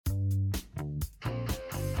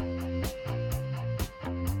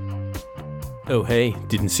Oh, hey,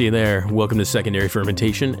 didn't see you there. Welcome to Secondary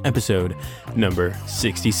Fermentation, episode number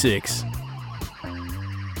 66.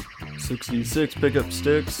 66 pickup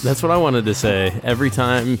sticks. That's what I wanted to say. Every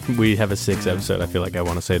time we have a 6 episode, I feel like I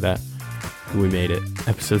want to say that. We made it.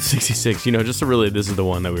 Episode 66. You know, just to really, this is the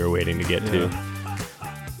one that we were waiting to get to.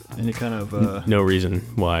 Any kind of... No reason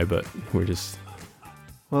why, but we're just...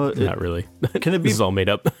 Well, not really. Can it be? This is all made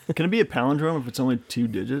up. Can it be a palindrome if it's only 2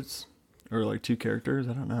 digits? Or like 2 characters?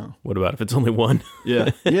 I don't know. What about if it's only 1?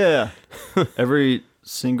 Yeah. Yeah. Every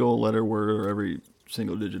single letter word or every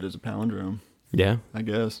single digit is a palindrome. Yeah. I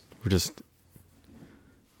guess. We're just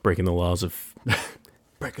breaking the laws of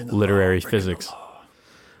literary physics.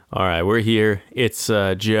 All right, we're here. It's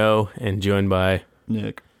Joe, and joined by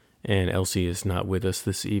Nick. And Elsie is not with us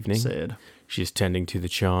this evening. Sad. She's tending to the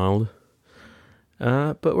child.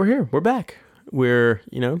 But we're here. We're back. We're,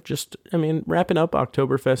 wrapping up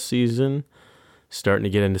Oktoberfest season, starting to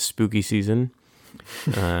get into spooky season.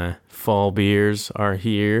 Fall beers are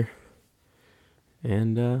here,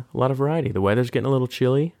 and a lot of variety. The weather's getting a little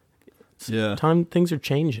chilly. Things are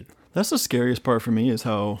changing. That's the scariest part for me is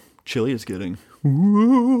how chilly it's getting.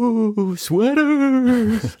 Ooh,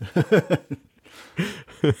 sweaters!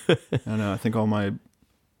 I know. I think all my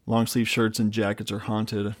long sleeve shirts and jackets are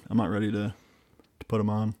haunted. I'm not ready to put them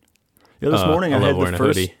on. Yeah, this morning I had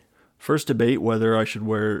the first debate whether I should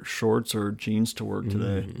wear shorts or jeans to work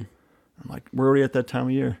today. I'm like, we're already at that time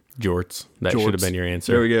of year. Jorts. That should have been your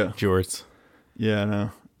answer. There we go. Jorts. Yeah, I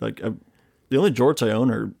know. Like, the only jorts I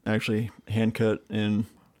own are actually hand cut, and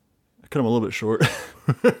I cut them a little bit short.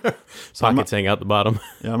 So pockets hang out the bottom.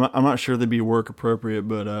 Yeah, I'm not sure they'd be work appropriate,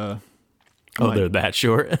 but they're that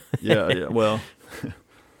short. yeah. Well,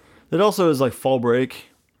 it also is like fall break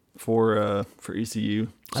for ECU,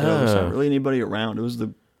 so there's not really anybody around. It was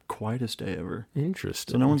the quietest day ever.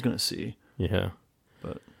 Interesting. So no one's gonna see. Yeah,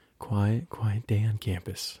 but quiet day on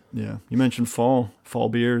campus. Yeah, you mentioned fall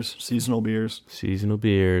beers, seasonal beers.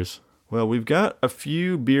 Well, we've got a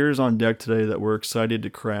few beers on deck today that we're excited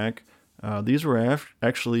to crack. These were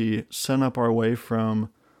actually sent up our way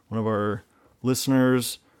from one of our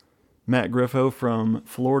listeners, Matt Griffo from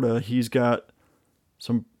Florida. He's got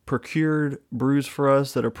some procured brews for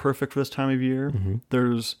us that are perfect for this time of year. Mm-hmm.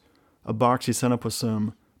 There's a box he sent up with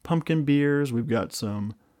some pumpkin beers. We've got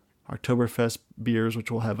some Oktoberfest beers,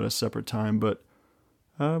 which we'll have at a separate time. But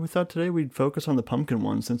we thought today we'd focus on the pumpkin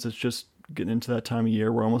one since it's just getting into that time of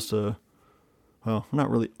year. We're almost not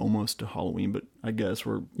really almost to Halloween, but I guess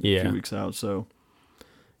we're a few weeks out. So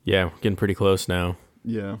yeah, we're getting pretty close now.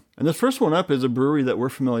 Yeah. And the first one up is a brewery that we're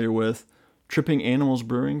familiar with, Tripping Animals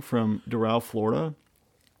Brewing from Doral, Florida.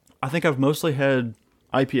 I think I've mostly had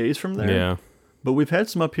IPAs from there. Yeah. But we've had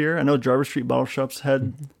some up here. I know Jarvis Street Bottle Shops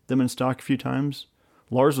had them in stock a few times.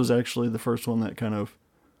 Lars was actually the first one that kind of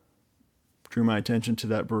drew my attention to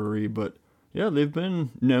that brewery. But yeah, they've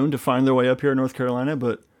been known to find their way up here in North Carolina,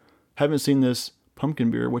 but haven't seen this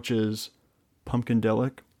pumpkin beer, which is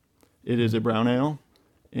Pumpkindelic. It is a brown ale,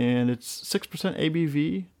 and it's 6%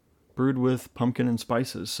 ABV, brewed with pumpkin and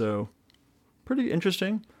spices. So pretty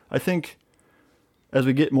interesting. I think as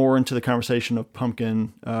we get more into the conversation of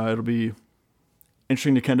pumpkin, it'll be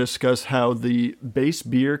interesting to kind of discuss how the base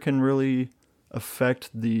beer can really affect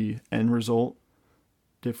the end result.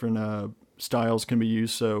 Different styles can be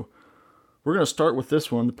used. So we're going to start with this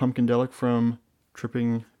one, the Pumpkindelic from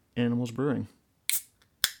Tripping Animals Brewing.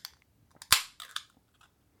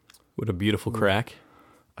 What a beautiful crack.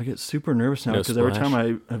 I get super nervous now because every time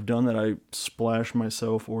I have done that, I splash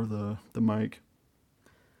myself or the mic.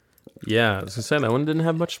 Yeah, I was going to say, that one didn't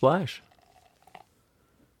have much splash.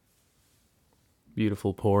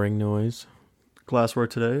 Beautiful pouring noise. Glassware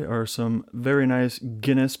today are some very nice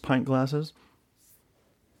Guinness pint glasses.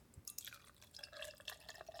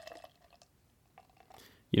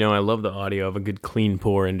 You know, I love the audio of a good clean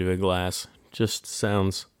pour into a glass. Just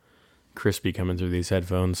sounds crispy coming through these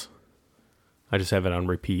headphones. I just have it on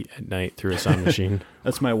repeat at night through a sound machine.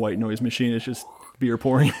 That's my white noise machine. It's just beer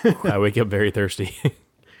pouring. I wake up very thirsty.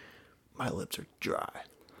 My lips are dry.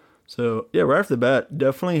 So, yeah, right off the bat,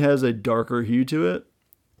 definitely has a darker hue to it.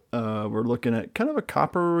 We're looking at kind of a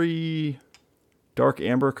coppery, dark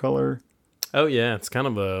amber color. Oh, yeah. It's kind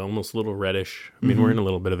of almost a little reddish. I mean, we're in a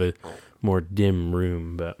little bit of a more dim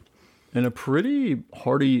room, but... And a pretty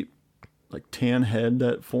hearty, like, tan head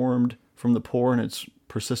that formed from the pour, and it's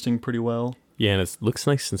persisting pretty well. Yeah, and it looks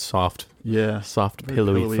nice and soft. Yeah. Soft,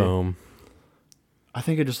 pillowy foam. I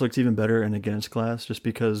think it just looks even better in a Guinness glass, just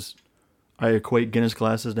because I equate Guinness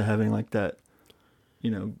glasses to having, like, that,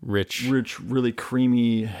 rich, really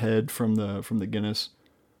creamy head from the Guinness.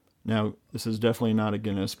 Now, this is definitely not a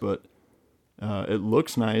Guinness, but it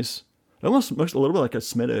looks nice. It almost looks a little bit like a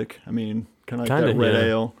Smithwick. I mean, kind of like Kinda, that red yeah.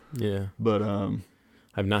 ale. Yeah. But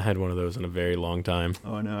I've not had one of those in a very long time.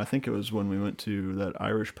 oh, I know. I think it was when we went to that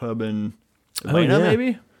Irish pub in Oh, Atlanta, yeah.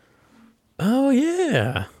 maybe. Oh,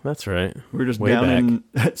 yeah. That's right. We were just Way down back. in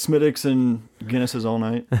at Smithwick's and Guinness's all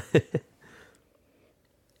night.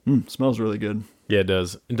 Smells really good. Yeah, it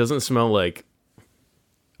does. It doesn't smell like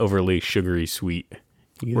overly sugary sweet.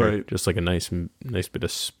 Either. Right. Just like a nice bit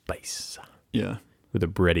of spice Yeah. with a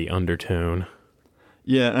bready undertone.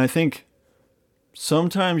 Yeah, and I think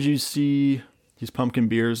sometimes you see these pumpkin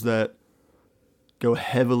beers that go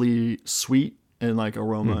heavily sweet in like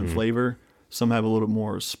aroma and flavor. Some have a little bit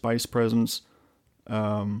more spice presence.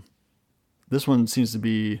 This one seems to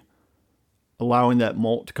be allowing that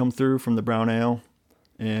malt to come through from the brown ale,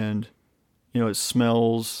 and it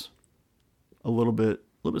smells a little bit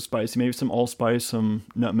spicy. Maybe some allspice, some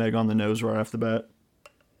nutmeg on the nose right off the bat.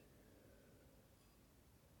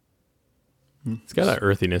 It's got an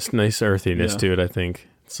earthiness, nice earthiness Yeah. to it, I think.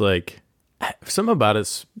 It's like, something about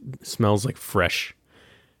it smells like fresh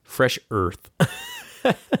earth.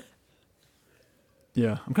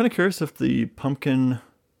 Yeah, I'm kind of curious if the pumpkin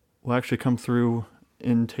will actually come through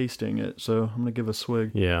in tasting it, so I'm going to give a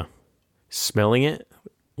swig. Yeah. Smelling it,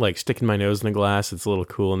 like sticking my nose in the glass, it's a little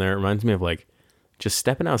cool in there. It reminds me of like just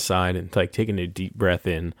stepping outside and like taking a deep breath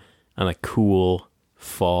in on a cool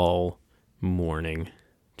fall morning.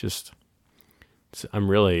 I'm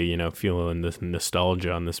really, feeling this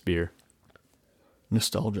nostalgia on this beer.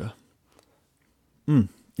 Nostalgia.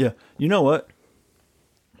 Yeah, you know what?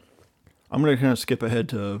 I'm going to kind of skip ahead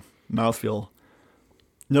to mouthfeel.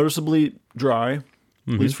 Noticeably dry,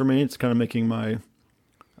 at least for me. It's kind of making my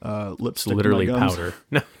lips stick to my Literally gums. powder.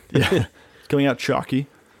 No. Yeah, it's coming out chalky.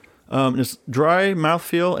 It's dry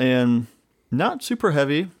mouthfeel and not super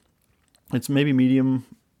heavy. It's maybe medium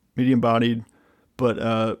bodied,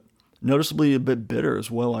 but noticeably a bit bitter as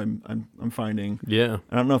well. I'm finding. Yeah.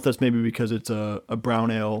 I don't know if that's maybe because it's a brown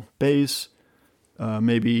ale base.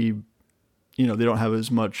 Maybe they don't have as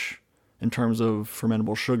much in terms of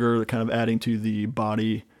fermentable sugar, that kind of adding to the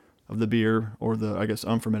body of the beer, or the, I guess,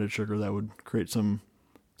 unfermented sugar that would create some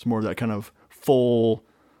more of that kind of fuller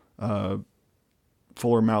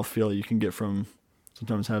mouthfeel that you can get from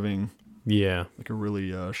sometimes having like a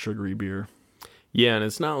really sugary beer. Yeah, and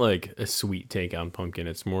it's not like a sweet take on pumpkin.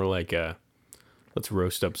 It's more like let's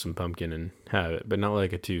roast up some pumpkin and have it, but not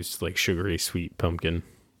like a too like sugary sweet pumpkin.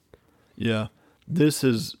 Yeah, this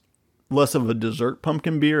is less of a dessert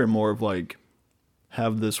pumpkin beer and more of like,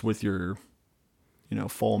 have this with your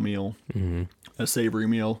fall meal, a savory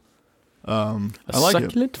meal. I like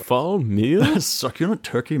succulent fall meal. it. Succulent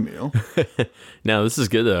turkey meal. Now this is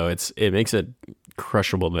good though. It makes it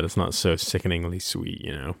crushable, but it's not so sickeningly sweet.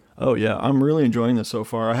 Oh yeah, I'm really enjoying this so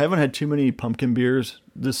far. I haven't had too many pumpkin beers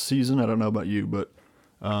this season. I don't know about you, but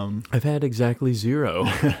I've had exactly 0.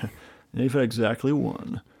 you've had exactly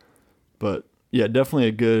 1. But yeah, definitely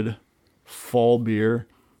a good fall beer.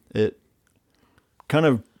 It kind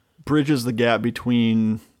of bridges the gap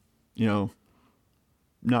between,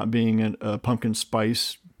 not being a pumpkin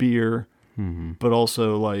spice beer, but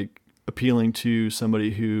also like appealing to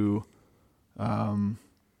somebody who,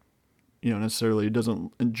 necessarily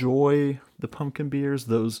doesn't enjoy the pumpkin beers,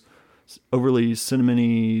 those overly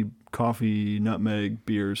cinnamony coffee nutmeg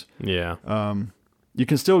beers. Yeah. You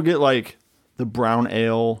can still get like the brown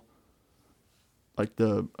ale, like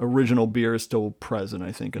the original beer is still present,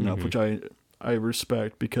 I think, enough, which I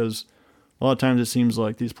respect, because a lot of times it seems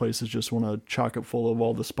like these places just want to chock it full of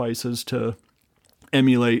all the spices to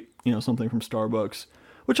emulate, something from Starbucks,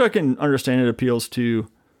 which I can understand. It appeals to,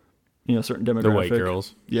 certain demographic. The white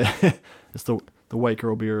girls. Yeah. It's the white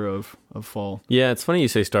girl beer of fall. Yeah, it's funny you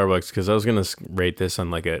say Starbucks, because I was going to rate this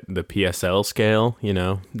on like the PSL scale,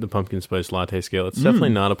 the pumpkin spice latte scale. It's definitely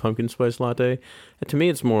not a pumpkin spice latte. And to me,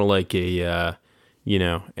 it's more like an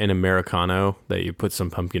Americano that you put some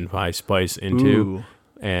pumpkin pie spice into. Ooh.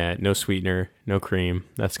 And no sweetener, no cream.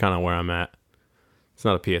 That's kind of where I'm at. It's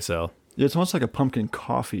not a PSL. Yeah, it's almost like a pumpkin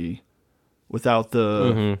coffee without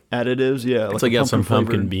the additives. Yeah. It's like you got some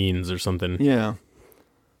pumpkin flavored beans or something. Yeah.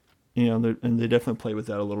 And they definitely play with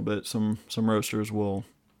that a little bit. Some roasters will,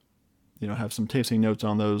 have some tasting notes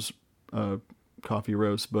on those coffee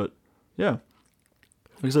roasts. But yeah,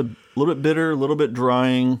 like I said, a little bit bitter, a little bit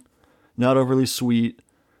drying, not overly sweet.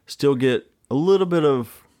 Still get a little bit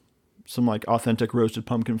of some like authentic roasted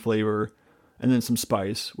pumpkin flavor, and then some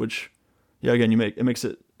spice, which, yeah, again, it makes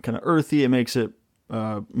it kind of earthy. It makes it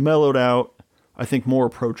mellowed out. I think more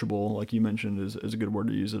approachable, like you mentioned, is a good word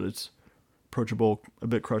to use it. It's approachable, a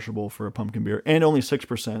bit crushable for a pumpkin beer, and only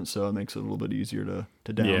 6%, so it makes it a little bit easier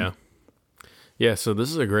to down. Yeah, so this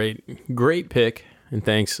is a great pick, and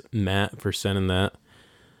thanks, Matt, for sending that.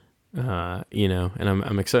 And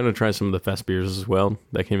I'm excited to try some of the fest beers as well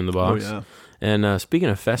that came in the box. Oh, yeah. And speaking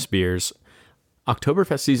of fest beers,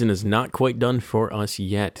 Oktoberfest season is not quite done for us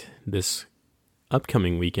yet. This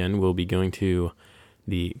upcoming weekend, we'll be going to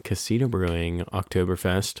the Casita Brewing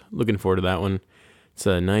Oktoberfest. Looking forward to that one. It's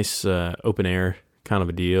a nice open air kind of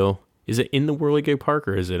a deal. Is it in the Whirligig Park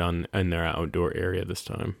or is it in their outdoor area this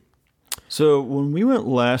time? So when we went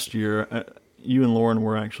last year, you and Lauren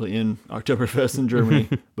were actually in Oktoberfest in Germany,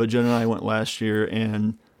 but Jen and I went last year,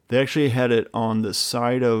 and they actually had it on the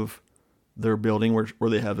side of their building where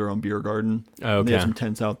they have their own beer garden. Oh, okay. They had some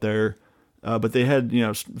tents out there, but they had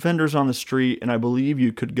vendors on the street, and I believe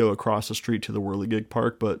you could go across the street to the Whirligig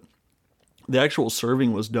Park, but the actual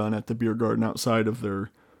serving was done at the beer garden outside of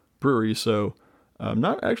their brewery. So I'm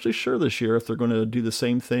not actually sure this year if they're going to do the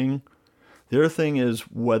same thing. The other thing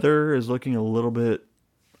is weather is looking a little bit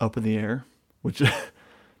up in the air, which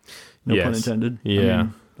no pun intended. Yeah. I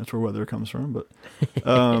mean, that's where weather comes from. But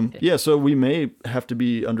yeah, so we may have to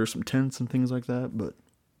be under some tents and things like that, but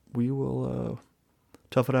we will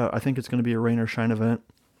tough it out. I think it's going to be a rain or shine event.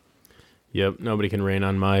 Yep, nobody can rain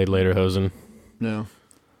on my lederhosen. No.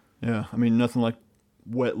 Yeah, I mean, nothing like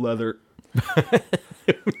wet leather.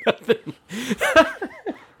 Nothing.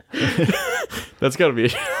 That's got to be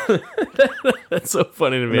that's so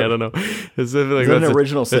funny to me. I don't know. It's like that's an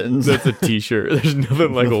original sentence. That's a t-shirt. There's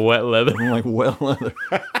nothing like a wet leather. Nothing like wet leather.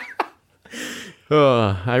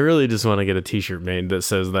 Oh, I really just want to get a t-shirt made that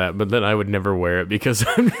says that, but then I would never wear it because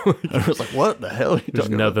I'm like, I was like, what the hell are you there's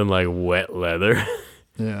talking nothing like wet leather.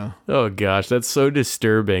 Yeah. Oh gosh, that's so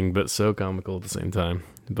disturbing, but so comical at the same time.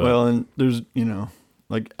 But, well, and there's,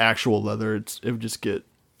 like actual leather, it would just get,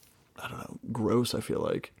 I don't know, gross, I feel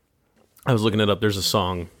like. I was looking it up. There's a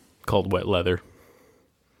song called Wet Leather.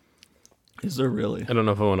 Is there really? I don't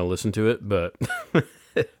know if I want to listen to it, but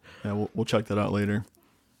yeah, we'll check that out later.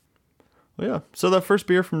 Well, yeah. So that first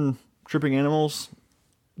beer from Tripping Animals,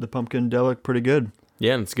 the Pumpkin Delic, pretty good.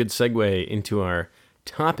 Yeah, and it's a good segue into our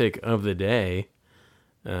topic of the day.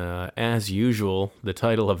 As usual, the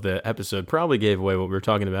title of the episode probably gave away what we were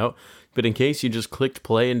talking about, but in case you just clicked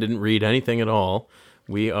play and didn't read anything at all,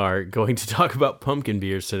 we are going to talk about pumpkin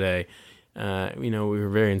beers today. We were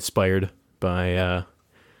very inspired by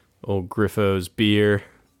old Griffo's beer,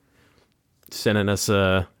 sending us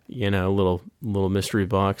a little mystery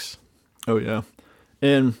box. Oh yeah,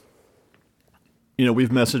 and we've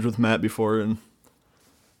messaged with Matt before, and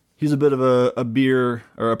he's a bit of a beer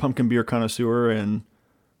or a pumpkin beer connoisseur, and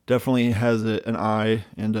definitely has an eye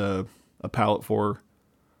and a palate for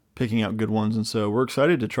picking out good ones. And so we're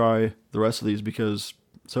excited to try the rest of these because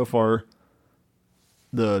so far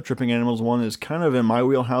the Tripping Animals one is kind of in my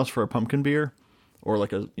wheelhouse for a pumpkin beer or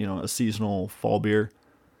like a seasonal fall beer.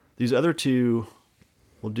 These other two,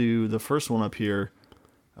 we'll do the first one up here.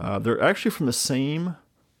 They're actually from the same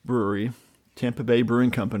brewery, Tampa Bay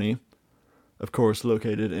Brewing Company, of course,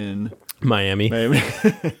 located in Miami.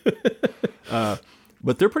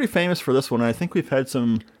 But they're pretty famous for this one. I think we've had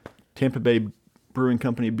some Tampa Bay Brewing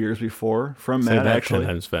Company beers before from Matt, actually. 10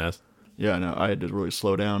 times fast. Yeah, no, I had to really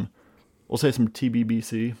slow down. We'll say some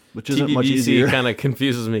TBBC, which isn't much easier. TBBC kind of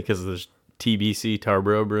confuses me because there's TBC,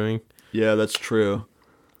 Tarboro Brewing. Yeah, that's true.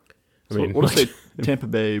 We'll just say Tampa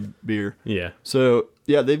Bay beer. Yeah. So,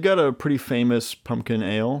 yeah, they've got a pretty famous pumpkin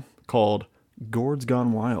ale called Gourd's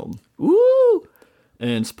Gone Wild. Woo!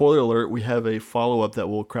 And spoiler alert, we have a follow-up that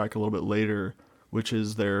we'll crack a little bit later, which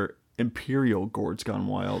is their Imperial Gourd's Gone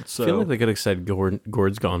Wild. So, I feel like they could have said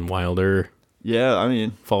Gourd's Gone Wilder. Yeah, I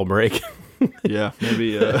mean, fall break. Yeah,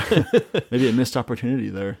 maybe a missed opportunity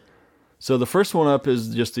there. So the first one up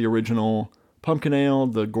is just the original pumpkin ale,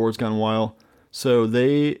 the Gourd's Gone Wild. So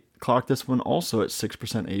they clocked this one also at 6%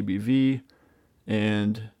 ABV,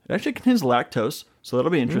 and it actually contains lactose, so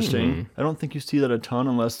that'll be interesting. I don't think you see that a ton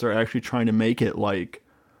unless they're actually trying to make it like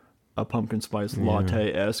a pumpkin spice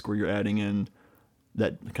latte-esque, where you're adding in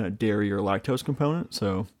that kind of dairy or lactose component.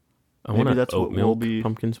 So maybe that's what will be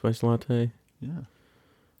pumpkin spice latte. Yeah.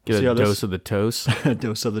 Get a dose of the toast. A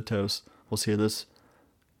dose of the toast. We'll see how this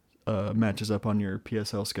matches up on your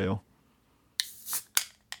PSL scale.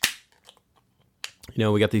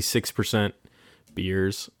 We got these 6%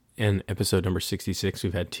 beers. In episode number 66,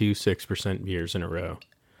 we've had 2 6% beers in a row.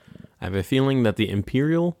 I have a feeling that the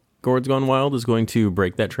Imperial Gourd's Gone Wild is going to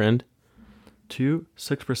break that trend. 2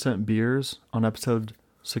 6% beers on episode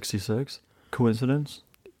 66? Coincidence?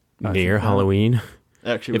 Near Halloween.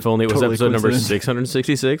 Actually, if only it was totally episode number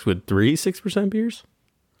 666 with 3 6% beers.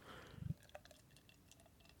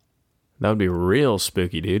 That would be real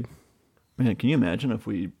spooky, dude. Man, can you imagine if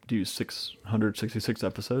we do 666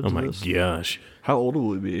 episodes Oh of my this? gosh. How old will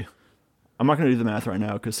we be? I'm not going to do the math right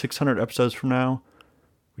now because 600 episodes from now,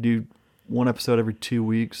 we do one episode every 2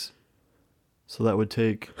 weeks. So that would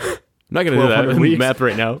take I'm not going to do that 1,200 weeks. math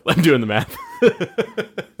right now. I'm doing the math.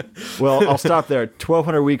 Well, I'll stop there.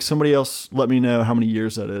 1,200 weeks. Somebody else let me know how many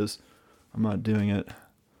years that is. I'm not doing it.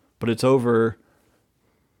 But it's over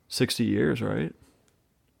 60 years, right?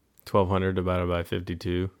 1,200 divided by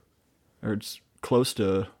 52. Or it's close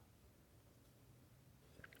to...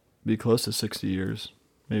 Be close to 60 years.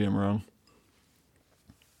 Maybe I'm wrong.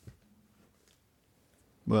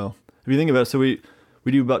 Well, if you think about it, so we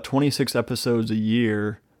do about 26 episodes a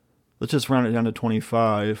year. Let's just round it down to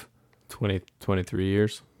 25. 23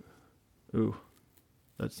 years. Ooh,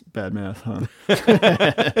 that's bad math, huh?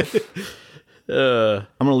 Uh,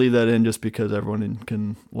 I'm going to leave that in just because everyone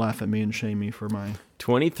can laugh at me and shame me for my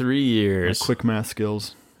 23 years. quick math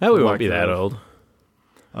skills. Oh, we Lack won't be that thereof.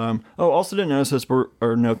 old. Also didn't notice this,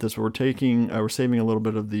 note this, but we're saving a little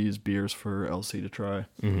bit of these beers for Elsie to try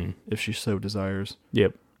if she so desires.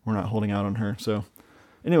 Yep. We're not holding out on her. So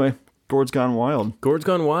anyway, Gourd's Gone Wild. Gourd's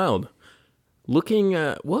Gone Wild. Looking,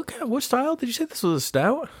 what style? Did you say this was a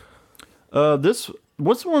stout?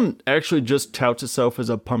 What's the one actually just touts itself as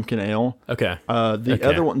a pumpkin ale? Okay. The Okay.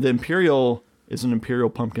 other one, the Imperial, is an Imperial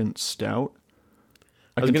pumpkin stout.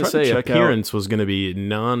 I was going to say appearance was going to be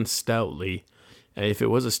non-stoutly. And if it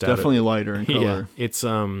was a stout, Definitely lighter in color. Yeah, it's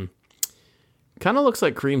kind of looks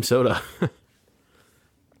like cream soda.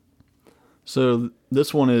 So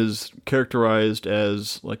this one is characterized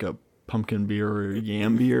as like a pumpkin beer or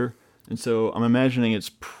yam beer. And so I'm imagining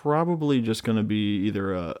it's probably just going to be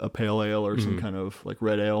either a pale ale or some kind of like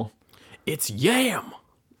red ale. It's yam.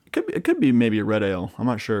 It could be maybe a red ale. I'm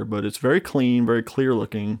not sure, but it's very clean, very clear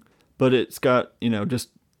looking. But it's got, just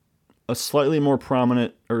a slightly more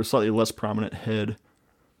prominent or slightly less prominent head,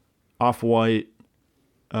 off-white,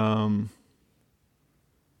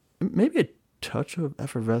 maybe a touch of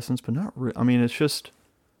effervescence, but not really. I mean, it's just,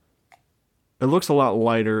 it looks a lot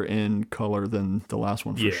lighter in color than the last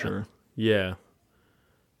one for sure. Yeah.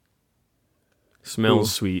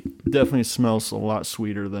 Smells sweet. Definitely smells a lot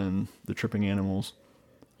sweeter than the Tripping Animals.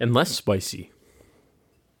 And less spicy.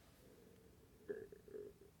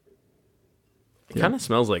 It kind of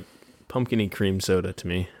smells like pumpkin-y cream soda to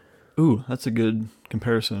me. Ooh, that's a good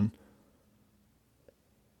comparison.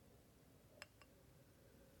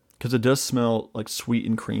 Because it does smell like sweet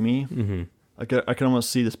and creamy. Mm-hmm. I can almost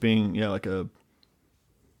see this being, like a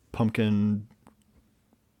pumpkin,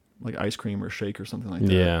 like ice cream or shake or something like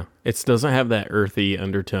that. Yeah. It doesn't have that earthy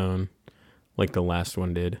undertone like the last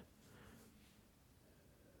one did.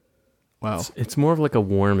 Wow. It's more of like a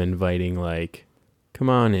warm, inviting, like, come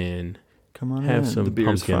on in. Come on Have in. some The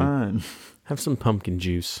beer's pumpkin. fine. Have some pumpkin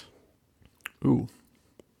juice. Ooh.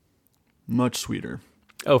 Much sweeter.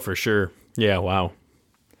 Oh, for sure. Yeah, wow.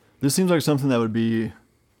 This seems like something that would be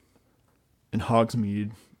in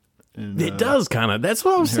Hogsmeade. It does kind of. That's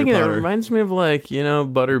what I was Harry thinking. It Potter. reminds me of like,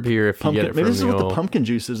 butterbeer if Pumpkin, you get it maybe from this is the what the old... pumpkin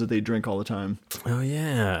juice is that they drink all the time. Oh,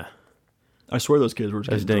 yeah. I swear those kids were just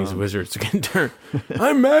Those getting dang drunk. wizards can turn.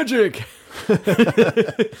 I'm magic.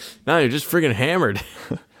 Now you're just friggin' hammered.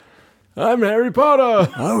 I'm Harry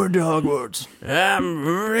Potter. I went to Hogwarts. I'm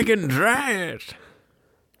friggin' trash.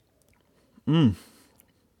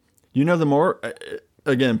 The more,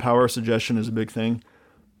 again, power suggestion is a big thing.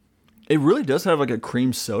 It really does have like a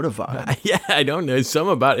cream soda vibe. Yeah, I don't know. Some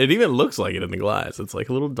about it. It even looks like it in the glass. It's like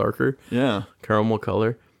a little darker Yeah. caramel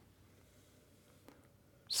color.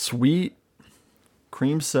 Sweet,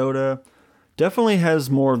 cream soda. Definitely has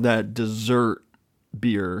more of that dessert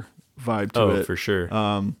beer vibe to it. Oh, for sure.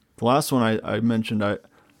 The last one I mentioned, that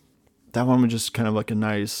one was just kind of like a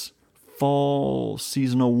nice fall,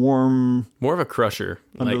 seasonal, warm, More of a crusher.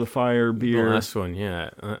 under the fire beer. The last one,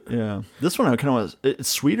 yeah. Yeah. This one I kind of want. It's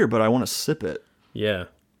sweeter, but I want to sip it. Yeah.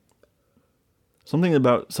 Something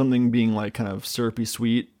about something being like kind of syrupy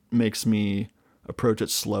sweet makes me approach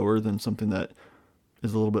it slower than something that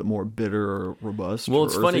is a little bit more bitter or robust. Well, or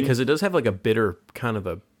it's funny earthy. because it does have like a bitter, kind of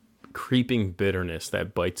a creeping bitterness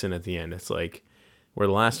that bites in at the end. It's like where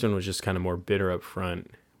the last one was just kind of more bitter up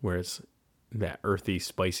front, whereas that earthy,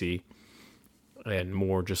 spicy, and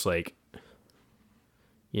more just like,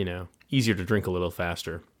 easier to drink a little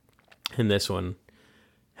faster. And this one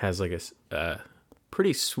has like a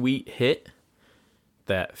pretty sweet hit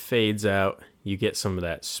that fades out. You get some of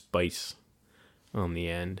that spice on the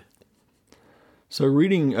end. So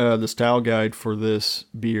reading the style guide for this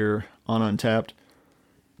beer on Untapped,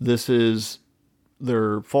 this is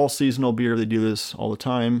their fall seasonal beer. They do this all the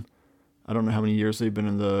time. I don't know how many years they've been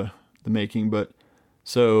in the making, but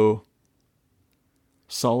so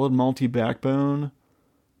solid malty backbone,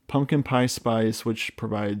 pumpkin pie spice, which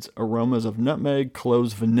provides aromas of nutmeg,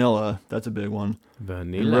 cloves, vanilla. That's a big one.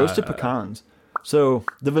 Vanilla. And roasted pecans. So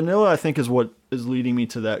the vanilla, I think, is what is leading me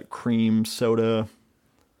to that cream soda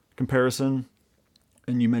comparison.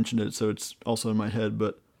 And you mentioned it, so it's also in my head,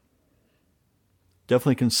 but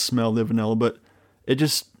definitely can smell the vanilla, but it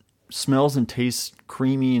just smells and tastes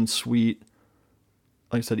creamy and sweet.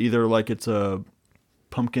 Like I said, either like it's a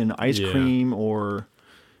pumpkin ice cream or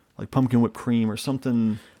like pumpkin whipped cream or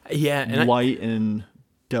something light and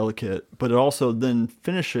delicate, but it also then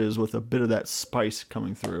finishes with a bit of that spice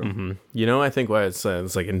coming through. Mm-hmm. You know, I think why it's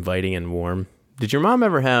like inviting and warm. Did your mom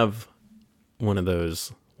ever have one of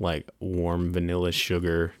those like warm vanilla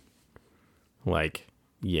sugar, like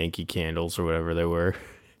Yankee candles or whatever they were,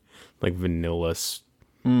 like vanilla?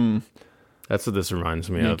 That's what this reminds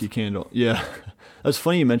me Yankee of. Candle. Yeah. That's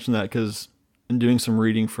funny you mentioned that, because in doing some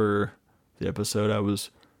reading for the episode, I was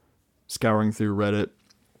scouring through Reddit,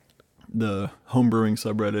 the homebrewing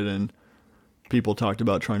subreddit, and people talked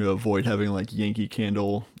about trying to avoid having like Yankee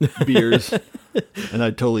Candle beers. And I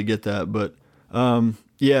totally get that. But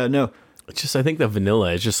yeah, no. It's just, I think the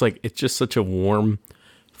vanilla is just like, it's just such a warm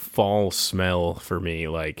fall smell for me.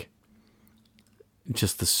 Like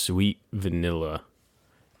just the sweet vanilla.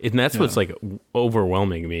 And that's what's like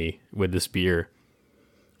overwhelming me with this beer.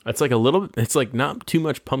 It's like it's like not too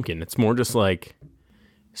much pumpkin. It's more just like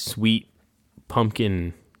sweet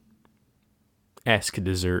pumpkin-esque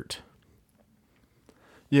dessert.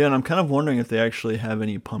 Yeah, and I'm kind of wondering if they actually have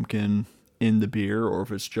any pumpkin in the beer, or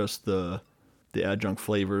if it's just the adjunct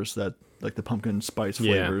flavors, that like the pumpkin spice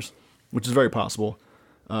flavors, which is very possible.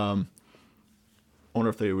 I wonder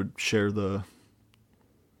if they would share the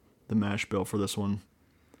mash bill for this one.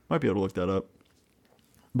 Might be able to look that up.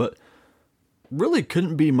 But really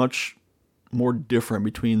couldn't be much more different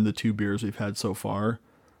between the two beers we've had so far.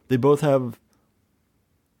 They both have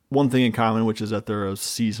one thing in common, which is that they're a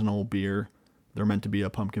seasonal beer. They're meant to be a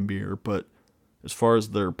pumpkin beer, but as far as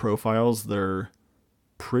their profiles, they're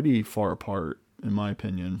pretty far apart, in my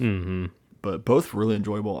opinion. Mm-hmm. But both really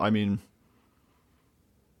enjoyable. I mean,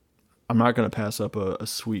 I'm not going to pass up a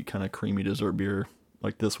sweet kind of creamy dessert beer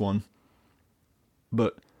like this one.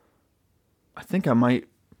 But I think I might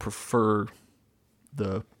prefer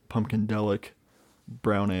the Pumpkindelic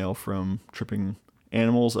brown ale from Tripping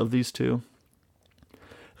Animals of these two.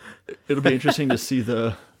 It'll be interesting to see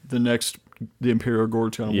the Imperial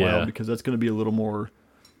Gourd Town Wild, because that's going to be a little more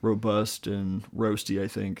robust and roasty, I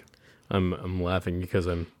think. I'm laughing because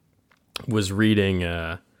was reading,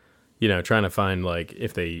 trying to find like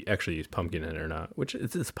if they actually use pumpkin in it or not, which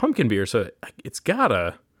it's pumpkin beer, so it's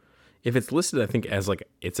gotta. If it's listed, I think, as like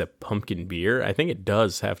it's a pumpkin beer, I think it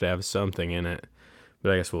does have to have something in it.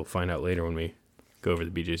 But I guess we'll find out later when we go over the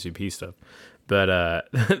BJCP stuff. But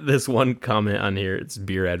this one comment on here, it's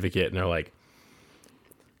Beer Advocate, and they're like,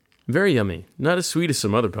 very yummy, not as sweet as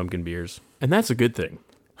some other pumpkin beers. And that's a good thing.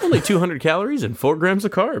 Only 200 calories and 4 grams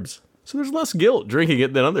of carbs. So there's less guilt drinking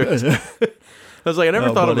it than others. I was like, I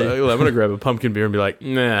never thought of it. I'm going to grab a pumpkin beer and be like,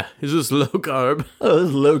 nah, is this low carb? Oh, this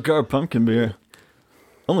is low carb pumpkin beer.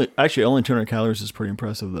 Only 200 calories is pretty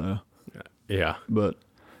impressive, though. Yeah. But,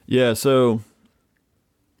 yeah, so,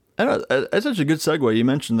 I don't know, that's such a good segue. You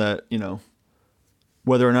mentioned that,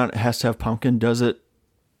 whether or not it has to have pumpkin. Does it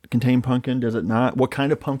contain pumpkin? Does it not? What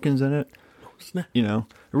kind of pumpkin's in it? It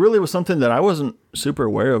really was something that I wasn't super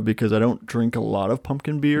aware of, because I don't drink a lot of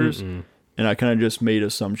pumpkin beers. And I kind of just made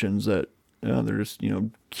assumptions that they're just,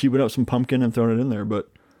 cubing up some pumpkin and throwing it in there. But,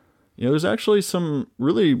 there's actually some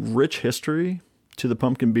really rich history to the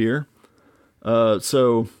pumpkin beer.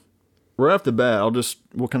 So right off the bat,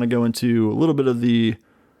 we'll kind of go into a little bit of the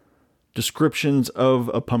descriptions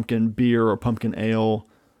of a pumpkin beer or pumpkin ale.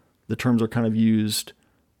 The terms are kind of used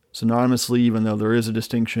synonymously, even though there is a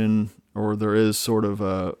distinction, or there is sort of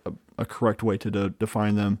a correct way to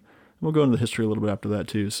define them. And we'll go into the history a little bit after that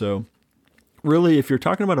too. So really, if you're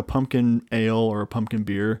talking about a pumpkin ale or a pumpkin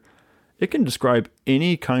beer, it can describe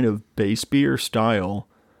any kind of base beer style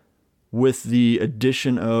with the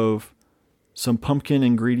addition of some pumpkin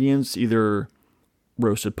ingredients, either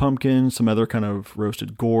roasted pumpkin, some other kind of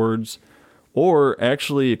roasted gourds, or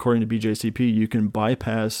actually, according to BJCP, you can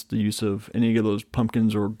bypass the use of any of those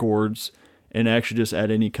pumpkins or gourds and actually just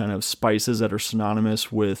add any kind of spices that are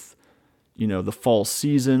synonymous with, the fall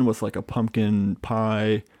season, with like a pumpkin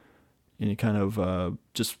pie, any kind of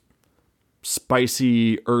just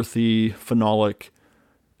spicy, earthy, phenolic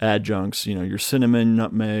adjuncts, your cinnamon,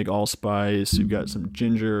 nutmeg, allspice, you've got some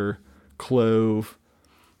ginger, clove.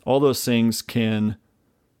 All those things can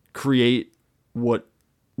create what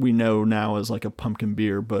we know now as like a pumpkin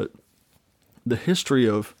beer. But the history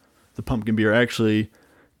of the pumpkin beer actually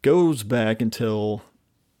goes back until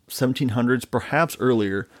 1700s, perhaps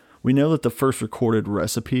earlier. We know that the first recorded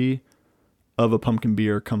recipe of a pumpkin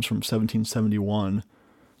beer comes from 1771.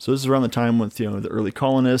 So this is around the time with, the early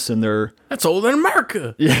colonists and their... That's older than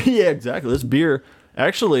America. Yeah, exactly. This beer,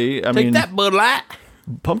 actually, Take that, Bud Light.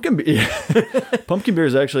 Pumpkin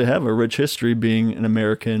beers actually have a rich history being an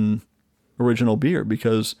American original beer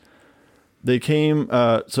because they came,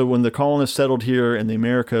 so when the colonists settled here in the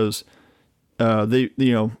Americas, they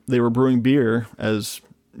were brewing beer as,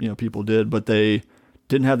 people did, but they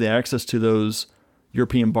didn't have the access to those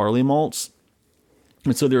European barley malts.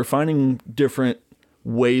 And so they were finding different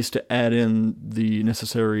ways to add in the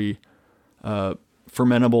necessary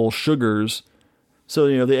fermentable sugars.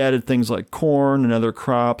 So, they added things like corn and other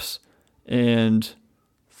crops, and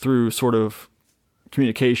through sort of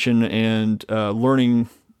communication and learning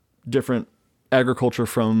different agriculture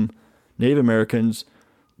from Native Americans,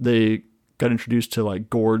 they got introduced to like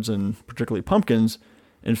gourds and particularly pumpkins,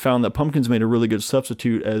 and found that pumpkins made a really good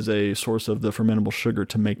substitute as a source of the fermentable sugar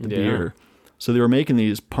to make the beer. So they were making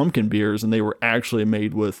these pumpkin beers, and they were actually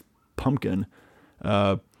made with pumpkin.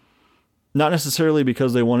 Not necessarily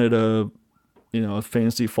because they wanted a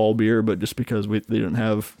fancy fall beer, but just because they didn't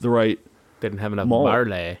have the right... They didn't have enough malt.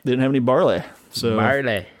 barley. They didn't have any barley.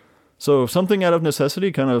 So something out of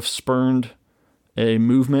necessity kind of spurned a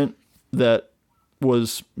movement that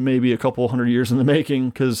was maybe a couple hundred years in the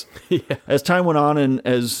making, because as time went on and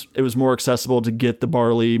as it was more accessible to get the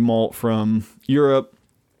barley malt from Europe,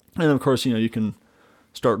 and of course, you can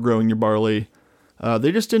start growing your barley,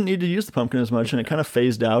 they just didn't need to use the pumpkin as much, and it kind of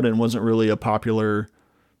phased out and wasn't really a popular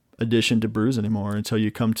addition to brews anymore until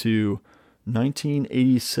you come to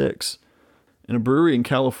 1986. In a brewery in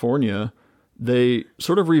California, they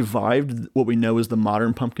sort of revived what we know as the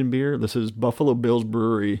modern pumpkin beer. This is Buffalo Bill's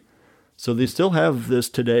Brewery. So they still have this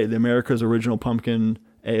today, the America's Original Pumpkin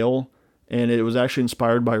Ale, and it was actually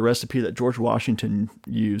inspired by a recipe that George Washington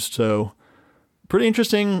used. So pretty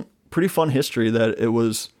interesting, pretty fun history that it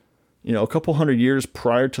was, a couple hundred years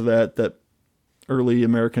prior to that early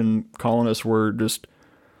American colonists were just,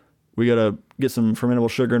 we got to get some fermentable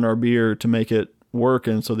sugar in our beer to make it work.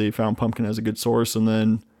 And so they found pumpkin as a good source. And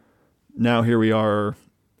then now here we are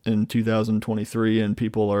in 2023, and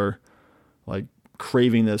people are like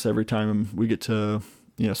craving this every time we get to,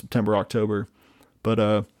 September, October. But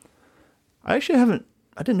I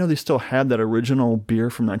didn't know they still had that original beer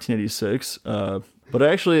from 1986. But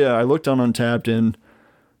I looked on Untappd, and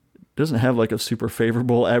it doesn't have like a super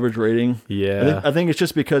favorable average rating. Yeah. I think it's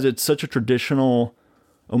just because it's such a traditional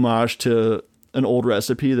homage to an old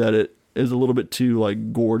recipe that it is a little bit too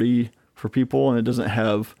like gourdy for people, and it doesn't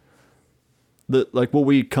have what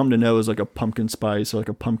we come to know as like a pumpkin spice or like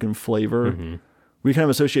a pumpkin flavor. Mm-hmm. We kind of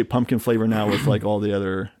associate pumpkin flavor now with like all the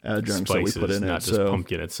other adjuncts Spices, that we put in not it. just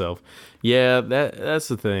pumpkin itself. Yeah, that's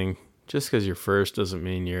the thing. Just because you're first doesn't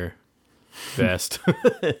mean you're best.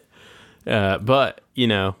 But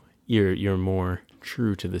you're more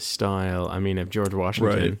true to the style. I mean, if George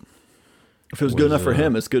Washington, right. If it was good enough for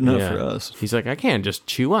him, it's good enough for us. He's like, I can't just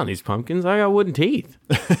chew on these pumpkins. I got wooden teeth.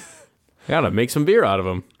 I gotta make some beer out of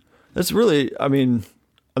them. That's really, I think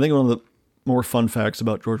one of the more fun facts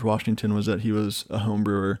about George Washington was that he was a home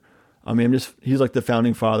brewer. He's like the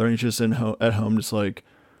founding father, and he's just at home, just like,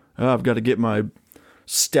 I've got to get my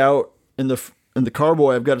stout in the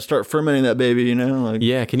carboy. I've got to start fermenting that baby,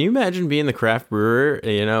 Yeah, can you imagine being the craft brewer,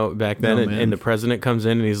 back then, and the president comes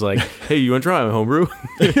in and he's like, hey, you want to try my homebrew?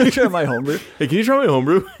 You try my homebrew? Hey, can you try my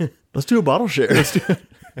homebrew? Let's do a bottle share.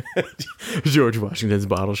 George Washington's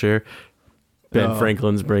bottle share. Ben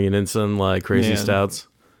Franklin's bringing in some like crazy stouts.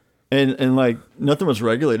 And like nothing was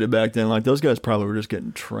regulated back then. Like those guys probably were just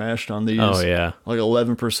getting trashed on these. Oh yeah, like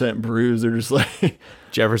 11% brews. They're just like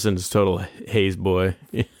Jefferson's total haze boy.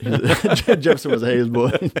 Jefferson was a haze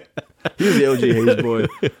boy. He was the OG haze boy.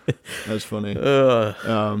 That's funny.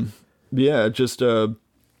 Yeah, just a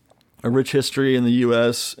rich history in the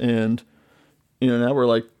U.S. and now we're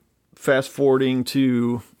like fast forwarding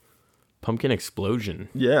to pumpkin explosion.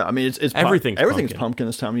 Yeah, it's everything's pumpkin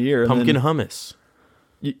this time of year. Pumpkin hummus.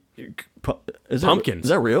 Is pumpkins. Is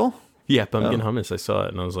that real? Yeah, pumpkin hummus. I saw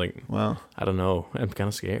it and I was like, wow. I don't know. I'm kind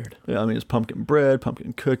of scared. Yeah, it's pumpkin bread,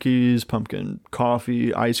 pumpkin cookies, pumpkin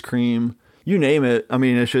coffee, ice cream, you name it.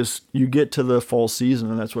 It's just you get to the fall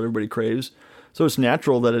season and that's what everybody craves. So it's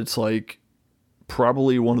natural that it's like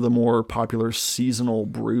probably one of the more popular seasonal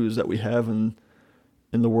brews that we have in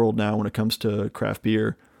the world now when it comes to craft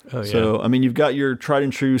beer. Oh, yeah. So, you've got your tried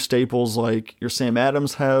and true staples like your Sam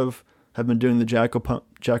Adams have been doing the Jacko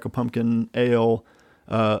Pumpkin Ale.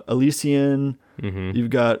 Elysian. You've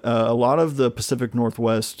got a lot of the Pacific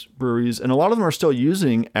Northwest breweries, and a lot of them are still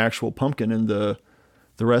using actual pumpkin in the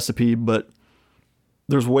recipe, but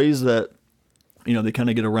there's ways that, they kind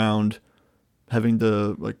of get around having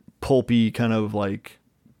the like pulpy kind of like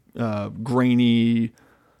grainy,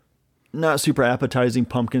 not super appetizing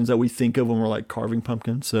pumpkins that we think of when we're like carving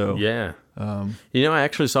pumpkins. So yeah. I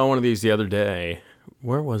actually saw one of these the other day.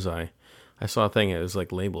 Where was I? I saw a thing. It was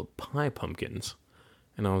like labeled pie pumpkins.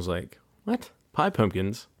 And I was like, what? Pie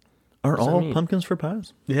pumpkins? Are all pumpkins for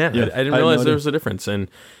pies? Yeah. I didn't realize there was a difference. And,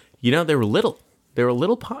 they were little. They were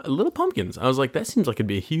little pumpkins. I was like, that seems like it'd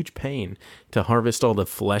be a huge pain to harvest all the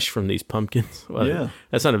flesh from these pumpkins. Well, yeah.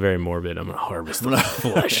 That's not a very morbid. I'm going to harvest the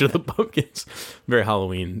flesh of the pumpkins. Very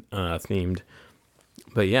Halloween themed.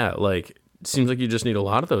 But yeah, like, it seems like you just need a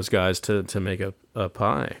lot of those guys to make a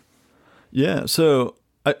pie. Yeah. So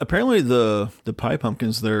apparently the pie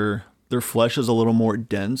pumpkins, their flesh is a little more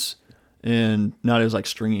dense and not as like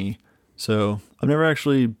stringy. So I've never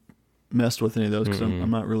actually messed with any of those because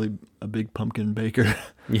I'm not really a big pumpkin baker.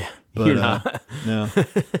 Yeah, but you're not. No,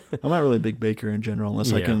 I'm not really a big baker in general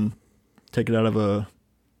unless I can take it out of a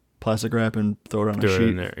plastic wrap and throw it on a sheet.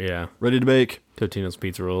 In there, yeah. Ready to bake. Totino's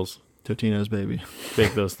pizza rolls. Totino's, baby.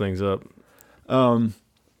 Bake those things up.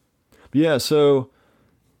 Yeah. So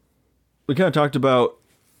we kind of talked about.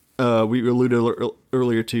 We alluded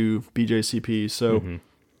earlier to BJCP. So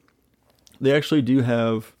they actually do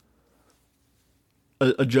have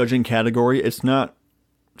a judging category. It's not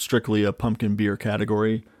strictly a pumpkin beer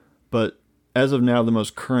category, but as of now, the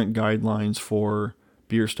most current guidelines for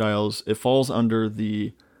beer styles, it falls under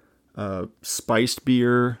the spiced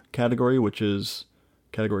beer category, which is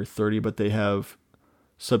category 30, but they have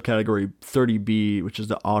subcategory 30B, which is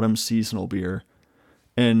the autumn seasonal beer.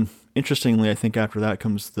 And interestingly, I think after that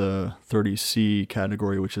comes the 30C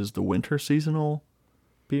category, which is the winter seasonal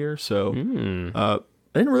beer. So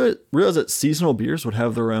I didn't really realize that seasonal beers would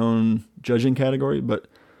have their own judging category, but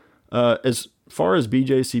as far as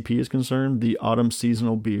BJCP is concerned, the autumn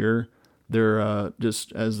seasonal beer, they're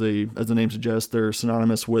just as the name suggests, they're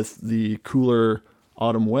synonymous with the cooler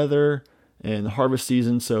autumn weather and the harvest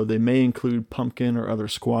season. So they may include pumpkin or other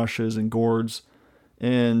squashes and gourds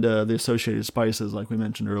and the associated spices, like we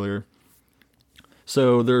mentioned earlier.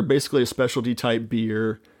 So they're basically a specialty type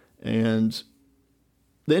beer, and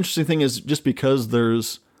the interesting thing is just because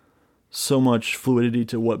there's so much fluidity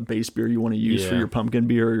to what base beer you want to use for your pumpkin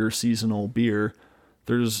beer or your seasonal beer,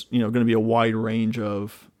 there's going to be a wide range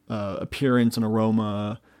of appearance and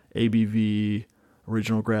aroma, ABV,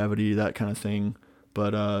 original gravity, that kind of thing.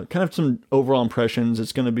 But kind of some overall impressions.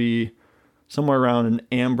 It's going to be somewhere around an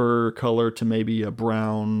amber color to maybe a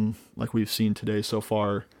brown, like we've seen today so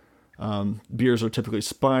far. Beers are typically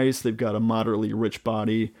spiced. They've got a moderately rich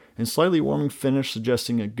body and slightly warming finish,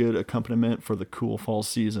 suggesting a good accompaniment for the cool fall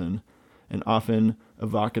season, and often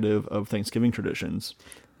evocative of Thanksgiving traditions.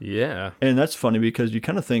 Yeah. And that's funny because you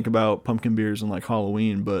kind of think about pumpkin beers and like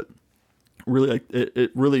Halloween, but really like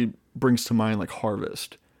it really brings to mind like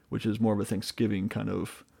Harvest, which is more of a Thanksgiving kind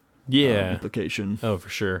of implication. Oh, for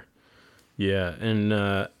sure. Yeah.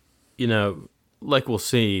 And, like we'll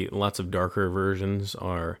see, lots of darker versions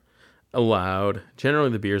are allowed.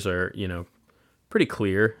 Generally, the beers are, pretty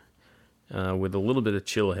clear with a little bit of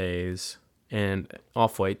chill haze and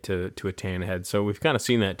off-white to a tan head. So we've kind of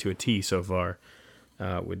seen that to a T so far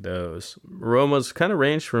with those. Aromas kind of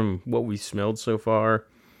range from what we smelled so far.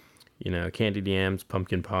 Candied yams,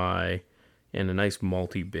 pumpkin pie, and a nice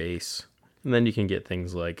malty base. And then you can get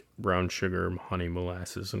things like brown sugar, honey,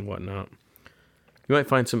 molasses, and whatnot. You might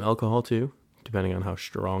find some alcohol too, depending on how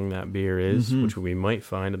strong that beer is, which we might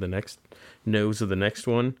find in the next nose of the next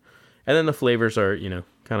one. And then the flavors are,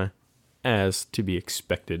 kind of as to be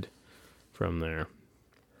expected from there.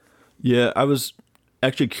 Yeah, I was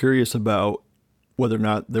actually curious about whether or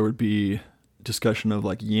not there would be discussion of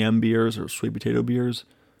like yam beers or sweet potato beers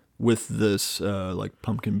with this like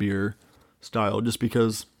pumpkin beer style, just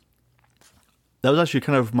because that was actually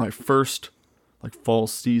kind of my first like fall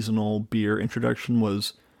seasonal beer introduction,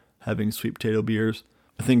 was having sweet potato beers.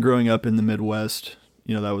 I think growing up in the Midwest,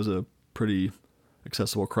 that was a pretty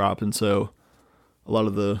accessible crop. And so a lot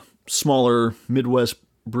of the smaller Midwest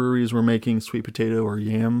breweries were making sweet potato or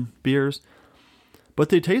yam beers, but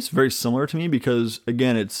they taste very similar to me because,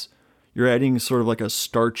 again, you're adding sort of like a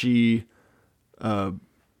starchy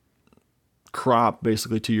crop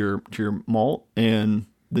basically to your malt, and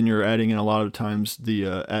then you're adding in a lot of times the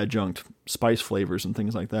adjunct spice flavors and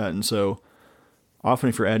things like that. And so often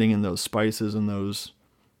if you're adding in those spices and those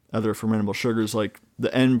other fermentable sugars, like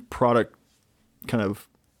the end product kind of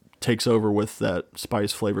takes over with that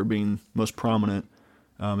spice flavor being most prominent.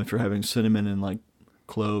 if you're having cinnamon and like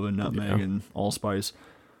clove and nutmeg and allspice,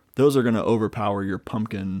 those are going to overpower your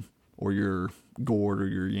pumpkin or your gourd or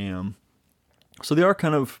your yam. So they are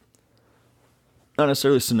kind of not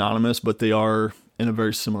necessarily synonymous, but they are in a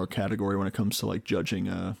very similar category when it comes to like judging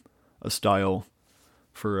a style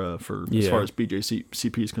for as far as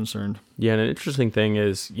BJCP is concerned. Yeah, and an interesting thing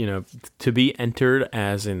is, to be entered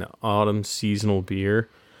as an autumn seasonal beer,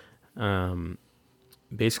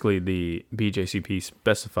 basically the BJCP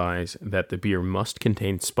specifies that the beer must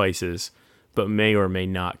contain spices, but may or may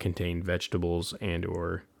not contain vegetables and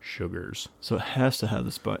or sugars. So it has to have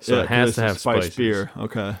the spice. So it has to have spiced spices. Beer.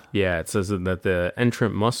 Okay. Yeah, it says that the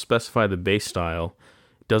entrant must specify the base style.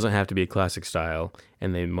 It doesn't have to be a classic style,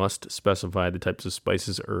 and they must specify the types of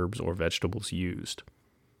spices, herbs, or vegetables used.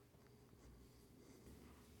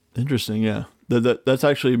 Interesting. Yeah, that's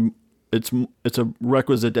actually it's a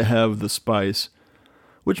requisite to have the spice,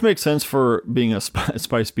 which makes sense for being a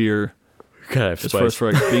spice beer. As far as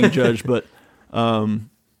for like being judged, but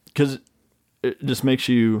because it just makes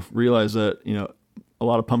you realize that a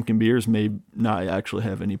lot of pumpkin beers may not actually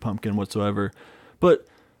have any pumpkin whatsoever. But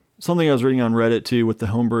something I was reading on Reddit too with the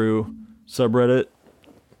homebrew subreddit,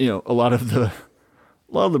 a lot of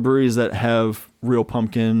the breweries that have real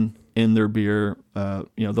pumpkin in their beer,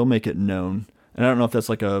 they'll make it known. And I don't know if that's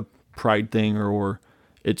like a pride thing or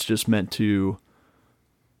it's just meant to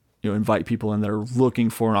invite people in that are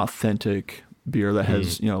looking for an authentic beer that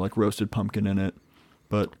has, like roasted pumpkin in it.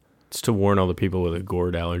 But it's to warn all the people with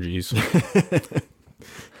gourd allergies.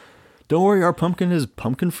 Don't worry, our pumpkin is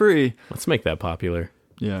pumpkin free. Let's make that popular.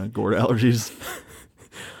 Yeah, gourd allergies.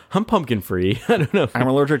 I'm pumpkin free. I don't know. I'm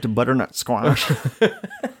allergic to butternut squash.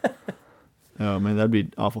 Oh man, that'd be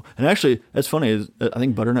awful. And actually, that's funny. I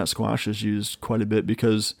think butternut squash is used quite a bit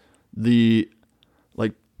because the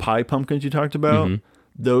like pie pumpkins you talked about,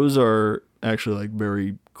 those are actually like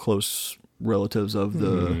very close relatives of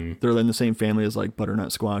they're in the same family as like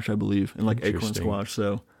butternut squash, I believe, and like acorn squash.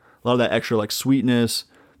 So a lot of that extra like sweetness,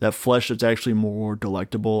 that flesh that's actually more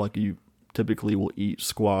delectable. Like you typically will eat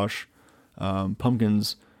squash.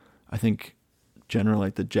 Pumpkins, I think generally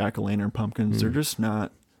like the jack-o'-lantern pumpkins, they're just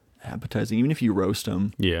not appetizing, even if you roast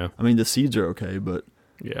them. Yeah. I mean, the seeds are okay, but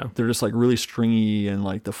yeah, they're just like really stringy and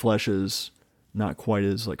like the flesh is not quite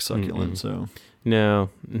as like succulent. So no,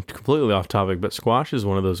 completely off topic, but squash is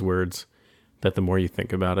one of those words that the more you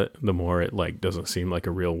think about it, the more it like doesn't seem like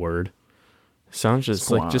a real word. It sounds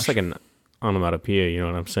just like an onomatopoeia, you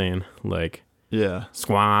know what I'm saying? Like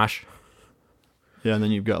squash. Yeah, and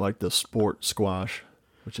then you've got like the sport squash,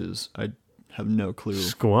 which is I have no clue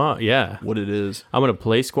what it is. I'm gonna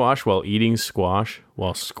play squash while eating squash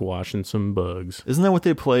while squashing some bugs. Isn't that what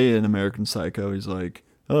they play in American Psycho? He's like,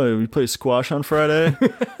 oh, we play squash on Friday.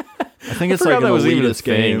 I think it's like an elitist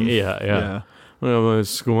game. Yeah. Well,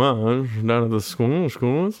 squash, not the squash.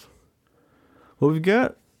 Well, we've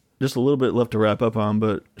got just a little bit left to wrap up on,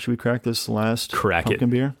 but should we crack this last pumpkin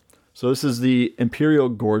beer? So this is the Imperial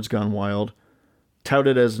Gourds Gone Wild,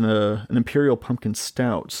 touted as an Imperial Pumpkin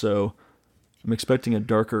Stout. So I'm expecting a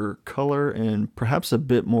darker color and perhaps a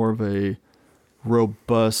bit more of a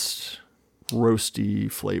robust,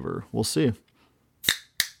 roasty flavor. We'll see.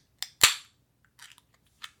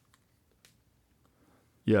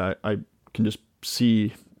 Yeah, I can just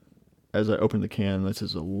see as I open the can, this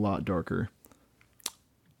is a lot darker.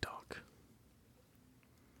 Dark.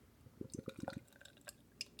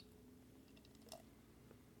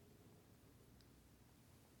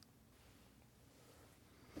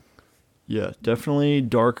 Yeah, definitely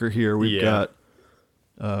darker here. We've got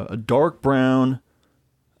a dark brown.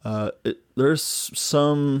 There's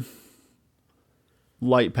some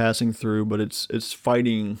light passing through, but it's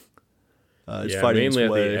fighting. It's fighting mainly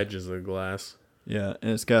its way. at the edges of the glass. Yeah,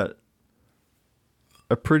 and it's got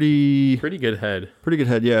a pretty good head. Pretty good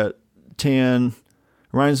head, yeah. Tan.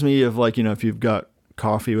 Reminds me of like, if you've got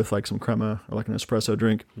coffee with like some crema or like an espresso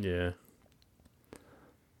drink. Yeah.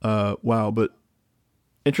 Wow, but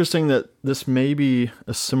interesting that this may be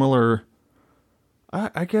a similar,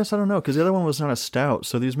 I guess, I don't know, because the other one was not a stout,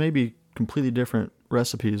 so these may be completely different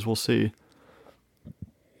recipes. We'll see.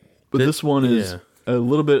 But this one is a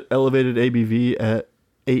little bit elevated ABV at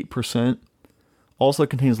 8%. Also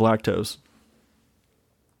contains lactose.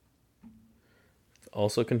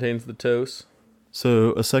 Also contains the toast.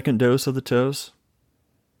 So a second dose of the toast.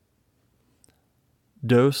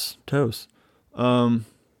 Toast.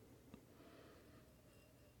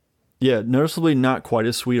 Yeah, noticeably not quite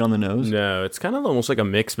as sweet on the nose. No, it's kind of almost like a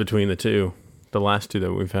mix between the two. The last two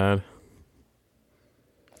that we've had.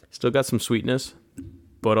 Still got some sweetness,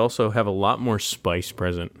 but also have a lot more spice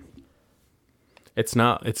present. It's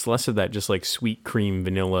not. It's less of that just like sweet cream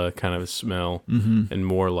vanilla kind of smell, and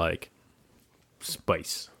more like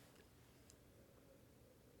spice.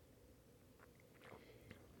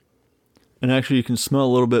 And actually, you can smell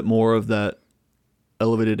a little bit more of that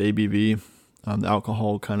elevated ABV, the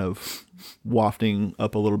alcohol kind of wafting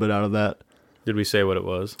up a little bit out of that. Did we say what it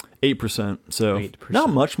was? 8%. So 8%. Not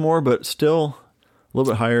much more, but still a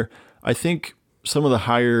little bit higher. I think some of the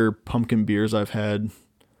higher pumpkin beers I've had,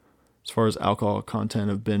 as far as alcohol content,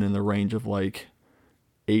 have been in the range of like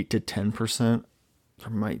 8 to 10%. There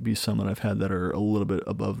might be some that I've had that are a little bit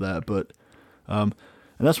above that, but and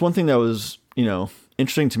that's one thing that was,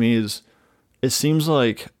 interesting to me is it seems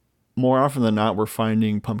like more often than not we're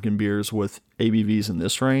finding pumpkin beers with ABVs in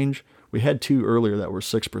this range. We had 2 earlier that were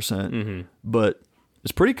 6%, but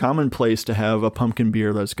it's pretty commonplace to have a pumpkin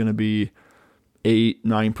beer that's going to be 8,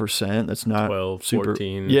 9%. That's not 12, super,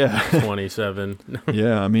 14, yeah. 27.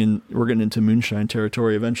 Yeah, I mean, we're getting into moonshine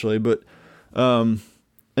territory eventually, but and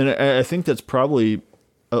I think that's probably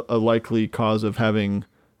a likely cause of having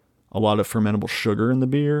a lot of fermentable sugar in the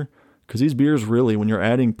beer, because these beers really, when you're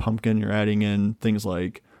adding pumpkin, you're adding in things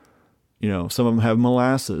like, some of them have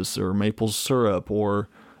molasses or maple syrup or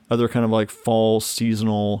other kind of like fall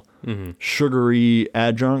seasonal sugary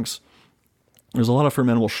adjuncts. There's a lot of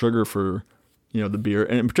fermentable sugar for, the beer.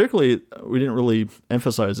 And particularly, we didn't really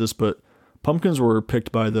emphasize this, but pumpkins were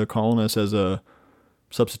picked by the colonists as a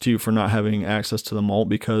substitute for not having access to the malt,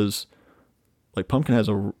 because like pumpkin has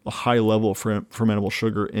a high level of fermentable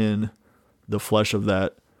sugar in the flesh of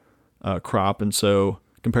that crop. And so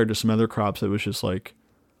compared to some other crops, it was just like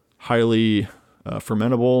highly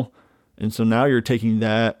fermentable. And so now you're taking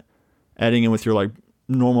that, adding in with your like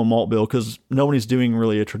normal malt bill, because nobody's doing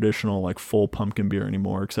really a traditional like full pumpkin beer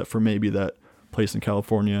anymore, except for maybe that place in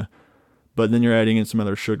California. But then you're adding in some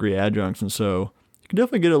other sugary adjuncts, and so you can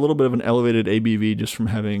definitely get a little bit of an elevated ABV just from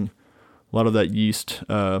having a lot of that yeast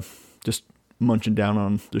just munching down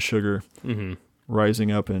on the sugar,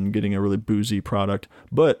 rising up and getting a really boozy product.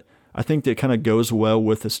 But I think that kind of goes well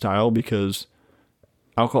with the style, because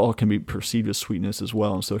alcohol can be perceived as sweetness as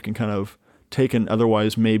well. And so it can kind of take an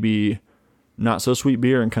otherwise maybe not so sweet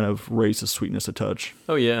beer and kind of raise the sweetness a touch.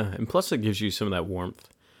 Oh, yeah. And plus it gives you some of that warmth,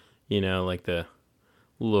 like the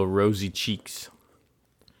little rosy cheeks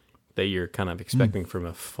that you're kind of expecting from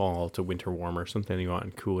a fall to winter warmer, something you want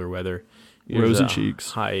in cooler weather. Rosy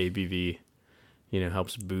cheeks. High ABV,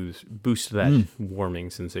 helps boost that warming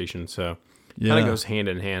sensation. So kind of goes hand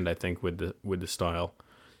in hand, I think, with the style.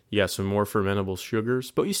 Yeah, some more fermentable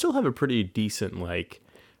sugars, but you still have a pretty decent like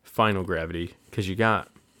final gravity, because you got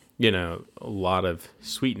a lot of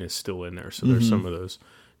sweetness still in there. So there's some of those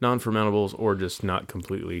non-fermentables or just not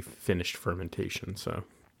completely finished fermentation. So,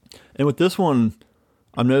 and with this one,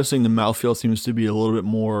 I'm noticing the mouthfeel seems to be a little bit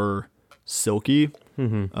more silky.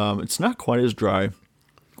 It's not quite as dry,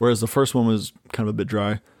 whereas the first one was kind of a bit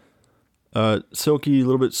dry. Silky, a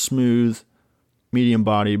little bit smooth, medium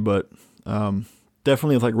body, but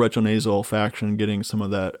definitely with like retronasal olfaction, getting some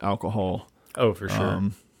of that alcohol. Oh, for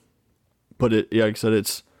sure. But like I said,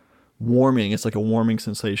 it's warming. It's like a warming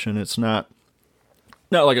sensation. It's not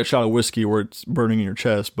like a shot of whiskey where it's burning in your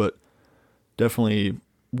chest, but definitely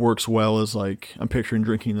works well as like, I'm picturing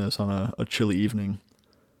drinking this on a chilly evening,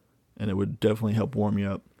 and it would definitely help warm you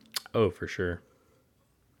up. Oh, for sure.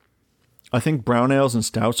 I think brown ales and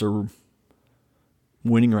stouts are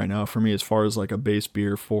winning right now for me as far as like a base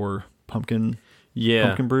beer for pumpkin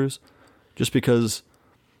brews, just because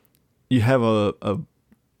you have a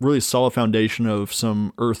really solid foundation of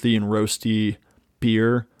some earthy and roasty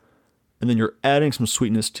beer, and then you're adding some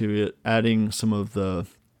sweetness to it, adding some of the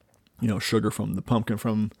sugar from the pumpkin,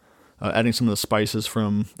 from adding some of the spices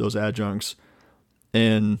from those adjuncts,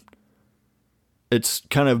 and it's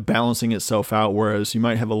kind of balancing itself out. Whereas you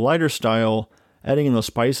might have a lighter style, adding in those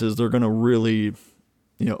spices, they're going to really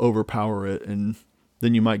overpower it, and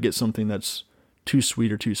then you might get something that's too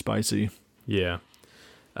sweet or too spicy. Yeah.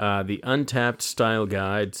 The Untapped Style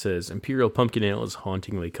Guide says Imperial Pumpkin Ale is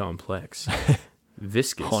hauntingly complex.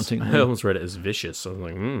 Viscous. Hauntingly. I almost read it as vicious. I was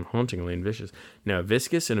like, hauntingly and vicious. No,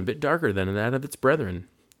 viscous and a bit darker than that of its brethren.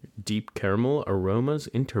 Deep caramel aromas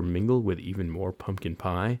intermingle with even more pumpkin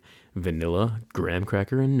pie, vanilla, graham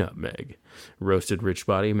cracker, and nutmeg. Roasted rich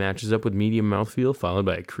body matches up with medium mouthfeel, followed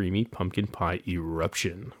by a creamy pumpkin pie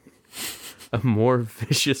eruption. A more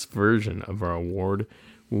vicious version of our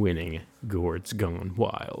award-winning Gourds Gone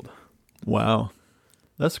Wild. Wow.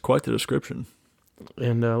 That's quite the description.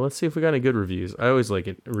 And let's see if we got any good reviews. I always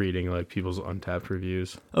like reading like people's Untapped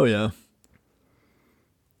reviews. Oh, yeah.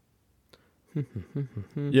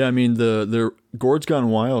 Yeah, I mean, the Gourds Gone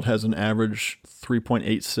Wild has an average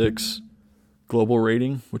 3.86 global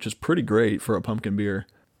rating, which is pretty great for a pumpkin beer.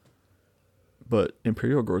 But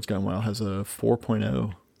Imperial Gourd's Gone Wild has a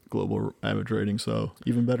 4.0 global average rating, so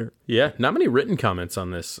even better. Yeah, not many written comments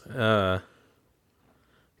on this.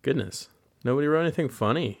 Goodness. Nobody wrote anything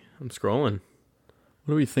funny. I'm scrolling.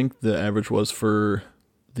 What do we think the average was for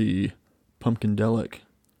the Pumpkin Delic?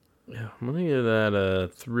 Yeah, I'm going to give that a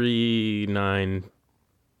 3.92.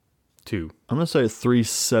 I'm going to say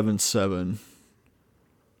 3.77.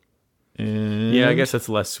 And yeah, I guess that's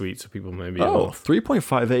less sweet, so people may be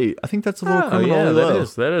 3.58. I think that's a little criminally low.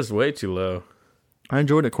 That is way too low. I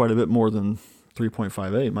enjoyed it quite a bit more than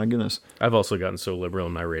 3.58. My goodness. I've also gotten so liberal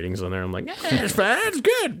in my ratings on there. I'm like, it's fine. It's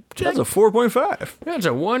good. That's a 4.5. That's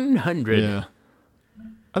a 100. Yeah.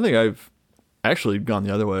 I think I've actually gone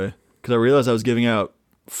the other way because I realized I was giving out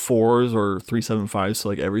 4s or 3.75s to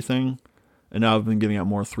like everything. And now I've been giving out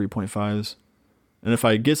more 3.5s. And if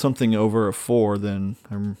I get something over a 4, then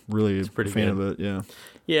I'm really a fan of it. Yeah.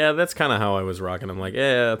 Yeah, that's kind of how I was rocking. I'm like,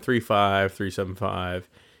 3.5, 3.75.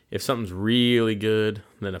 If something's really good,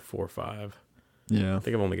 then a 4.5. Yeah. I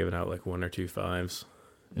think I've only given out like 1 or 2 5s.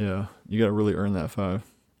 Yeah. You got to really earn that 5.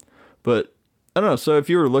 But I don't know. So if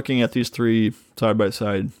you were looking at these 3 side by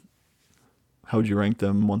side, how would you rank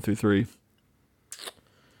them 1 through 3?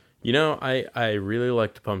 You know, I really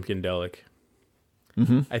liked Pumpkin Delic.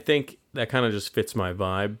 Mm-hmm. I think that kind of just fits my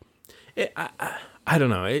vibe. I don't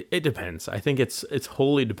know. It depends. I think it's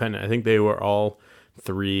wholly dependent. I think they were all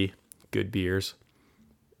 3 good beers.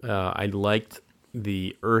 I liked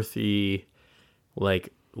the earthy,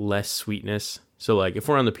 like, less sweetness. So, like, if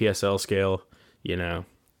we're on the PSL scale, you know,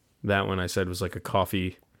 that one I said was like a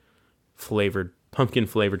coffee flavored, pumpkin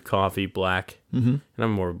flavored coffee, black. Mm-hmm. And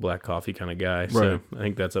I'm more of a black coffee kind of guy. Right. So I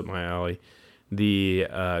think that's up my alley. The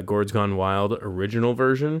Gourd's Gone Wild original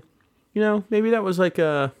version, you know, maybe that was like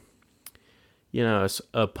a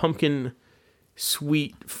pumpkin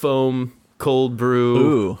sweet foam cold brew.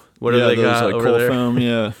 Ooh. What do they got like over cold there? Foam,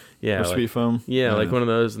 yeah. Yeah, or sweet foam. Yeah, like one of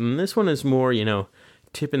those. And this one is more, you know,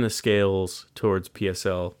 tipping the scales towards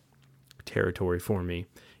PSL territory for me.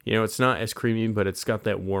 You know, it's not as creamy, but it's got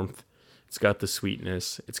that warmth. It's got the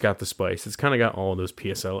sweetness. It's got the spice. It's kind of got all of those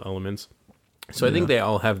PSL elements. So I think they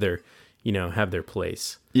all have their, you know, have their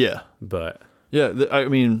place. Yeah. But yeah, I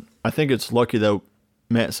mean, I think it's lucky that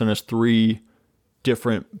Matt sent us 3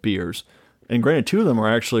 different beers. And granted, 2 of them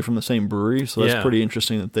are actually from the same brewery, so that's pretty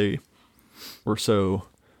interesting that they were so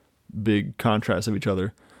big contrasts of each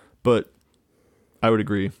other. But I would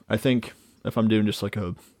agree. I think if I'm doing just like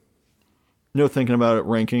thinking about it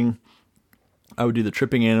ranking, I would do the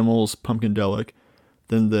Tripping Animals Pumpkin Delic,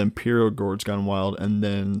 then the Imperial Gourd's Gone Wild, and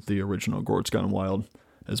then the original Gourd's Gone Wild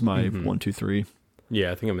as my 1, 2, 3.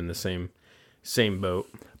 Yeah, I think I'm in the same boat.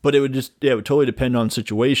 But it would totally depend on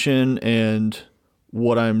situation and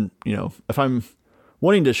what I'm, you know, if I'm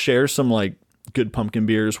wanting to share some like good pumpkin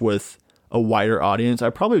beers with a wider audience, I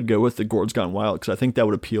probably would go with the Gourd's Gone Wild because I think that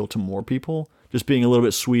would appeal to more people. Just being a little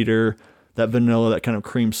bit sweeter, that vanilla, that kind of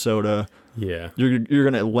cream soda. Yeah, you're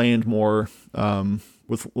going to land more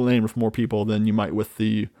with more people than you might with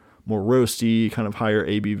the more roasty, kind of higher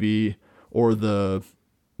ABV or the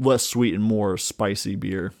less sweet and more spicy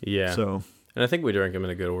beer. Yeah. So, and I think we drank them in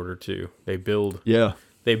a good order too. They build. Yeah.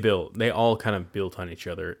 They all kind of built on each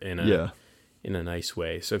other in a nice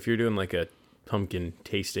way. So if you're doing like a pumpkin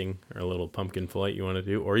tasting or a little pumpkin flight you want to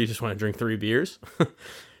do, or you just want to drink 3 beers,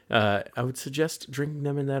 I would suggest drinking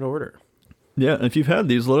them in that order. Yeah, and if you've had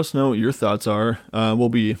these, let us know what your thoughts are. We'll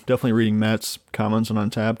be definitely reading Matt's comments on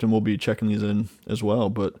Untapped, and we'll be checking these in as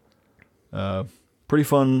well. But pretty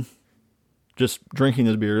fun just drinking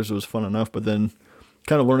these beers. It was fun enough, but then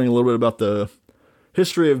kind of learning a little bit about the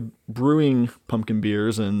history of brewing pumpkin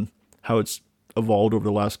beers and how it's evolved over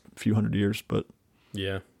the last few hundred years. But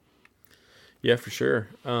yeah, for sure.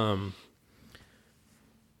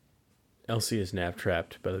 Elsie is nap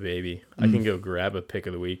trapped by the baby. I can go grab a pick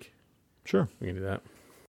of the week. Sure. We can do that.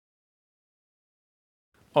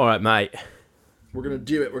 All right, mate. We're going to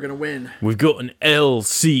do it. We're going to win. We've got an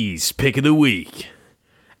LC's pick of the week.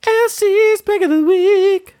 LC's pick of the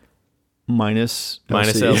week. Minus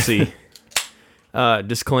LC.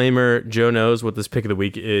 Disclaimer, Joe knows what this pick of the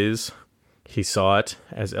week is. He saw it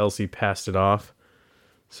as Elsie passed it off.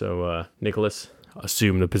 So, Nicholas,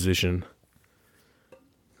 assume the position.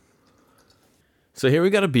 So here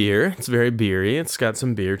we got a beer. It's very beery. It's got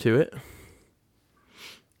some beer to it.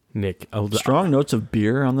 Nick, strong notes of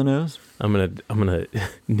beer on the nose. I'm gonna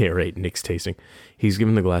narrate Nick's tasting. He's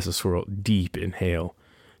giving the glass a swirl. Deep inhale,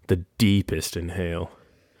 the deepest inhale.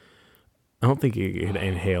 I don't think you could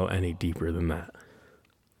inhale any deeper than that.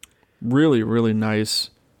 Really, really nice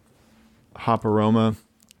hop aroma.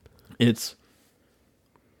 It's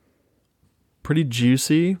Pretty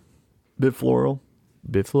juicy, bit floral.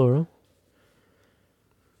 Bit floral.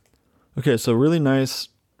 Okay, so really nice,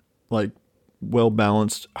 like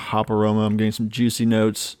well-balanced hop aroma. I'm getting some juicy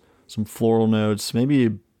notes, some floral notes, maybe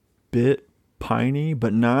a bit piney,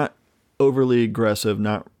 but not overly aggressive,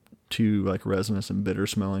 not too like resinous and bitter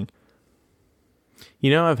smelling.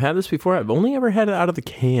 You know, I've had this before. I've only ever had it out of the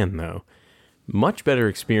can, though. Much better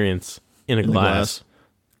experience in a glass.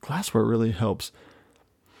 Glassware really helps.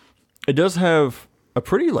 It does have a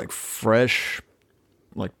pretty like fresh,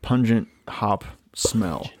 like pungent hop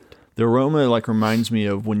smell. The aroma like reminds me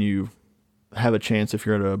of when you have a chance, if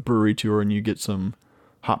you're at a brewery tour and you get some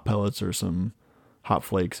hop pellets or some hop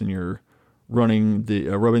flakes and you're rubbing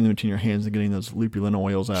them between your hands and getting those lupulin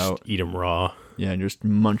oils out. Just eat them raw. Yeah, and just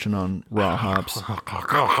munching on raw hops.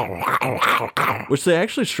 Which they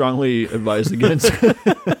actually strongly advise against.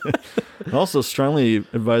 And also strongly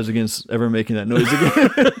advise against ever making that noise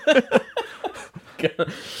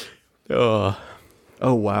again. Oh,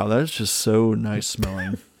 wow. That is just so nice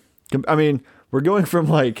smelling. I mean, we're going from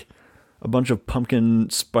like a bunch of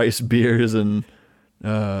pumpkin spice beers and...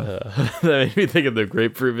 that made me think of the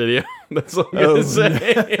grapefruit video. That's all I'm going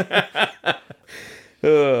to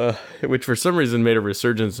say. Which for some reason made a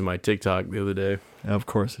resurgence in my TikTok the other day. Of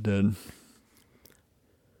course it did.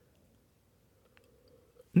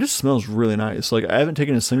 It just smells really nice. Like I haven't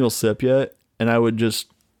taken a single sip yet, and I would just,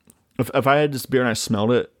 if I had this beer and I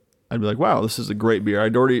smelled it, I'd be like, "Wow, this is a great beer."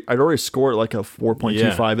 I'd already score it like a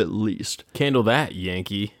 4.25 at least. Candle that,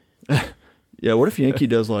 Yankee. Yeah. What if Yankee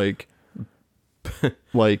does like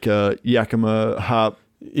Yakima hop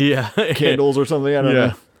candles or something? I don't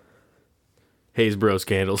know. Haze Bros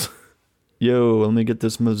candles. Yo, let me get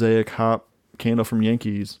this mosaic hop candle from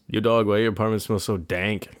Yankees. Yo, dog, why your apartment smells so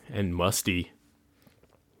dank and musty?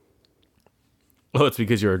 Oh, it's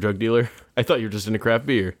because you're a drug dealer? I thought you were just into craft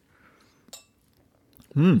beer.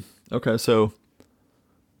 Okay, so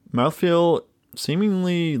mouthfeel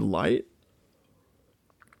seemingly light.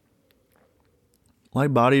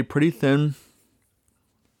 Light body, pretty thin.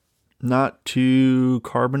 Not too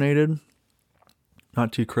carbonated.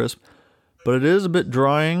 Not too crisp. But it is a bit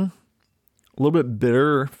drying. A little bit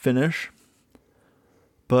bitter finish.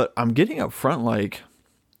 But I'm getting up front like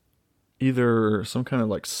either some kind of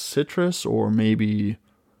like citrus or maybe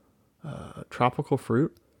tropical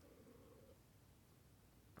fruit.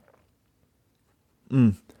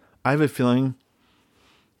 I have a feeling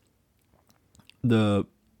the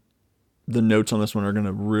notes on this one are going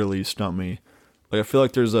to really stump me. Like I feel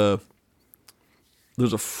like there's a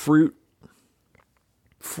fruit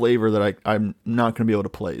flavor that I'm not going to be able to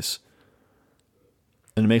place.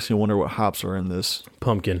 And it makes me wonder what hops are in this.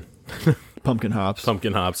 Pumpkin. Pumpkin hops.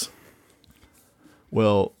 Pumpkin hops.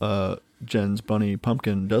 Well, Jen's bunny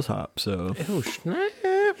pumpkin does hop, so Oh,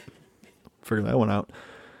 snap. figure that one out.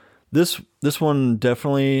 This one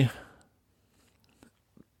definitely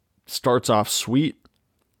starts off sweet,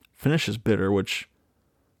 finishes bitter, which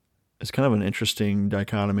is kind of an interesting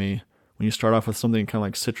dichotomy. When you start off with something kind of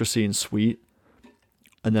like citrusy and sweet,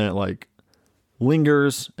 and then it like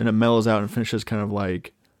lingers and it mellows out and finishes kind of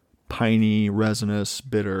like piney, resinous,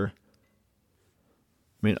 bitter.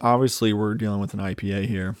 I mean, obviously we're dealing with an IPA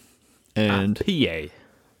here, and IPA.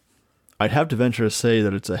 I'd have to venture to say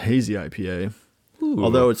that it's a hazy IPA. Ooh.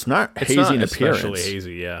 Although it's not hazy in appearance. Especially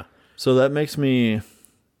hazy, yeah. So that makes me,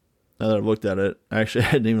 now that I've looked at it, actually I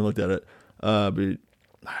hadn't even looked at it, but it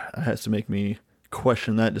has to make me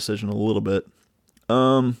question that decision a little bit.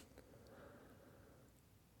 Maybe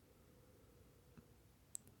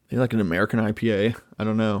like an American IPA. I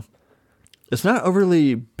don't know. It's not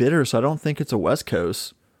overly bitter, so I don't think it's a West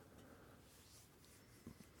Coast.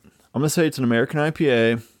 I'm going to say it's an American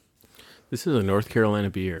IPA. This is a North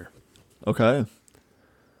Carolina beer. Okay.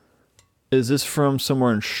 Is this from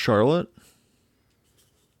somewhere in Charlotte?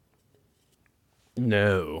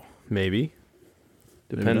 No. Maybe.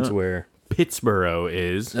 Depends where Pittsburgh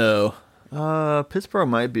is. Oh. Pittsburgh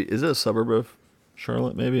might be. Is it a suburb of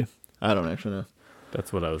Charlotte, maybe? I don't actually know.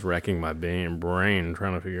 That's what I was racking my brain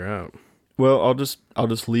trying to figure out. Well, I'll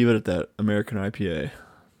just leave it at that. American IPA.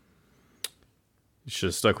 You should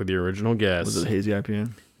have stuck with your original guess. Was it a hazy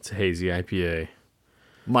IPA? It's a hazy IPA.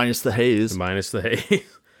 Minus the haze. Minus the haze.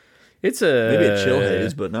 It's maybe a chill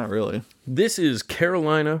haze, but not really. This is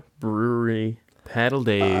Carolina Brewery Paddle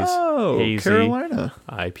Days Hazy Carolina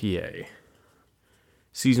IPA.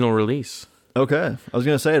 Seasonal release. Okay. I was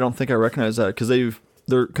going to say, I don't think I recognize that because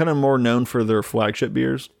they're kind of more known for their flagship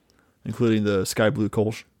beers, including the Sky Blue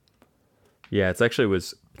Kolsch. Yeah, it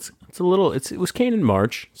was canned in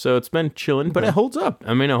March, so it's been chilling, but it holds up.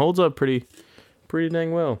 I mean, it holds up pretty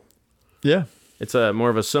dang well. Yeah. It's more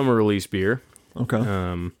of a summer release beer. Okay.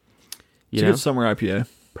 You It's a know, good summer IPA.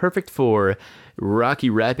 perfect for Rocky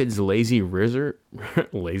Rapids, lazy rivers,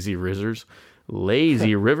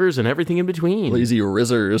 and everything in between. Lazy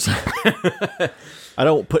rizzers. I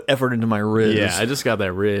don't put effort into my riz. Yeah, I just got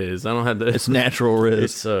that riz. I don't have the. It's natural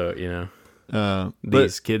riz. It's you know, But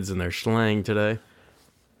these kids and their slang today.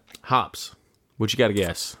 Hops. What you got to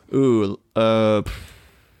guess? ooh, how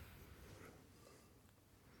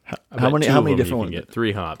many different ones? Get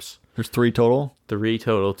 3 hops. There's 3 total. 3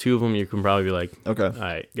 total. 2 of them you can probably be like, Okay. all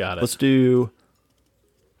right, got it. Let's do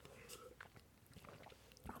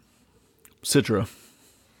Citra.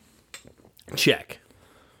 Check.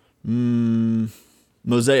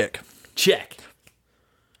 Mosaic. Check.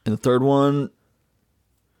 And the third one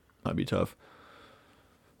might be tough.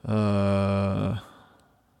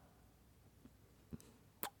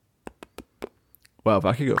 Wow, if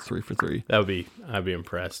I could go 3 for 3. I'd be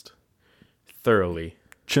impressed. Thoroughly.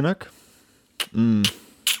 Chinook.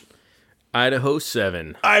 Idaho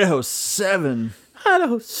 7. Idaho 7.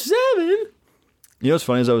 Idaho 7? You know what's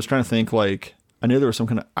funny is I was trying to think, like, I knew there was some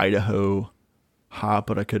kind of Idaho hop,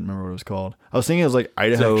 but I couldn't remember what it was called. I was thinking it was like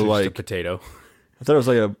Idaho, It's like a potato. I thought it was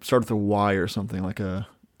like a started with a Y or something, like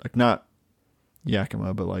not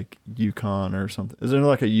Yakima, but like Yukon or something. Is there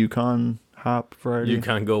like a Yukon hop variety?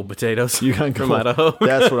 Yukon Gold potatoes. Yukon from Gold. Idaho.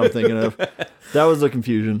 That's what I'm thinking of. That was the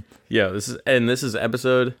confusion. Yeah, this is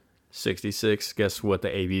episode 66. Guess what the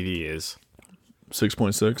ABV is?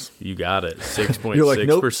 6.6. You got it. 6.6%. You're like,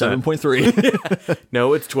 nope, 7.3.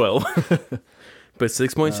 No, it's 12. But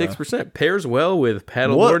 6.6% pairs well with What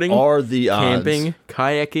paddleboarding, are the odds? camping,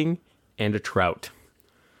 kayaking, and a trout.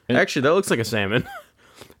 Actually, that looks like a salmon.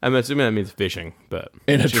 I'm assuming that means fishing, but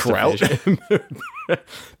And a it's just trout? fish.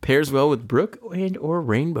 Pairs well with brook and or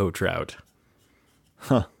rainbow trout.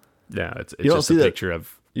 Huh. Yeah, it's You don't just see a that- picture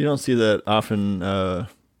of. You don't see that often. A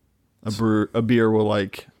beer will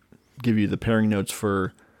like give you the pairing notes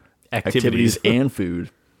for activities and food.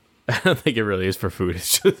 I don't think it really is for food.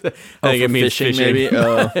 It's just, I think for it means fishing, fishing. maybe?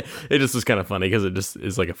 Oh. It just is kind of funny because it just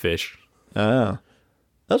is like a fish. Oh,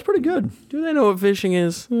 that's pretty good. Do they know what fishing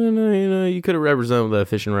is? You could have represented with a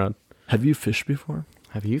fishing rod. Have you fished before?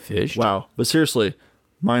 Have you fished? Wow. But seriously,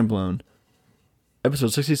 mind blown.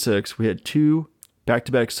 Episode 66, we had 2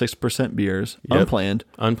 back-to-back 6% beers, Yep. unplanned,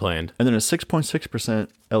 Unplanned. and then a 6.6%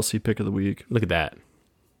 LC pick of the week. Look at that.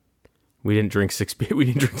 We didn't drink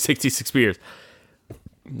 66 beers.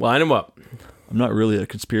 Line them up. I'm not really a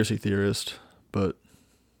conspiracy theorist, but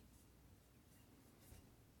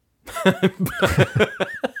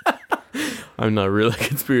I'm not really a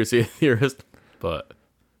conspiracy theorist, but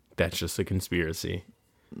that's just a conspiracy.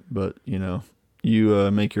 You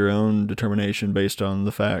make your own determination based on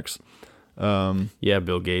the facts. Yeah,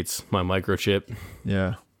 Bill Gates, my microchip.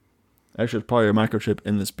 Yeah. Actually, it's probably a microchip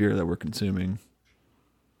in this beer that we're consuming.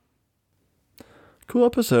 Cool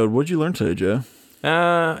episode. What'd you learn today, Joe?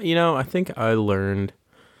 I think I learned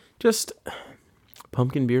just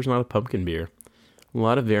pumpkin beer's not a pumpkin beer. A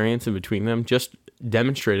lot of variance in between them, just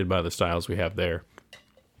demonstrated by the styles we have there.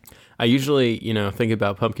 I usually, think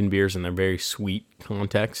about pumpkin beers in their very sweet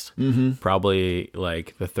context. Mm-hmm. Probably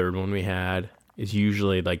like the third one we had is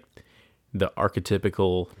usually like the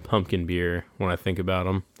archetypical pumpkin beer when I think about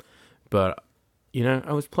them. But,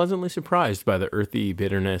 I was pleasantly surprised by the earthy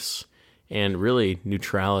bitterness and really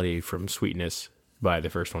neutrality from sweetness by the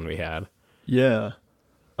first one we had. Yeah.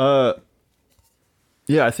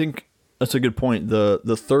 Yeah, I think that's a good point. The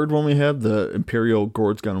third one we had, the Imperial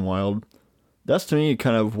Gourd's Gone Wild, that's to me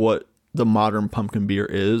kind of what the modern pumpkin beer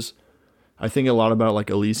is. I think a lot about like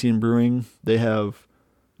Elysian Brewing. They have,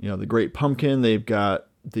 the Great Pumpkin. They've got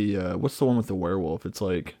the, what's the one with the werewolf? It's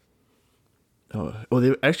like,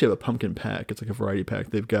 they actually have a pumpkin pack. It's like a variety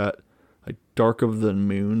pack. They've got like Dark of the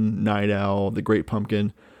Moon, Night Owl, the Great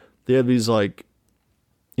Pumpkin. They have these like,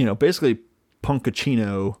 basically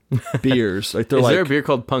Punkachino beers. Like Is there a beer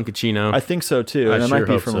called Punkachino? I think so too. And it might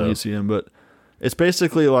be from Elysium, but it's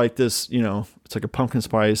basically like this, it's like a pumpkin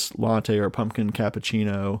spice latte or a pumpkin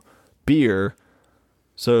cappuccino beer.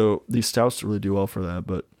 So these stouts really do well for that,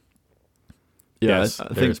 but yeah, yes, I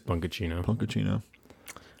there's think Punkachino.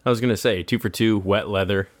 I was going to say 2 for 2, wet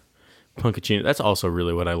leather, Punkachino. That's also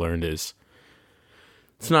really what I learned is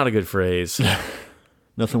it's not a good phrase.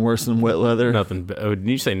 Nothing worse than wet leather. Did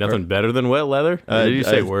you say nothing better than wet leather? Or did you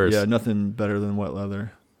say worse? Yeah, nothing better than wet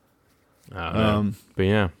leather. I don't know. But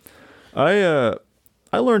yeah.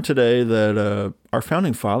 I learned today that our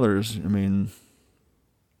founding fathers,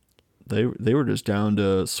 they were just down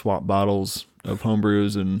to swap bottles of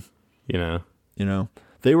homebrews and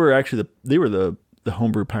they were actually the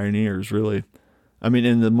homebrew pioneers, really. I mean,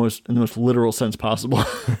 in the most literal sense possible.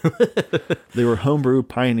 They were homebrew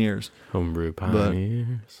pioneers. Homebrew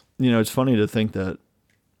pioneers. But, it's funny to think that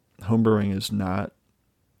homebrewing is not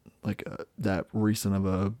like that recent of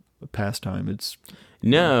a pastime.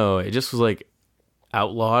 No, it just was like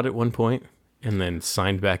outlawed at one point and then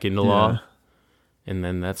signed back into law. And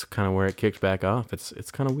then that's kind of where it kicked back off.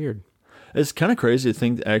 It's kind of weird. It's kind of crazy to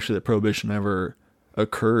think actually that Prohibition ever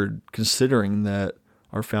occurred, considering that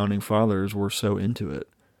our founding fathers were so into it.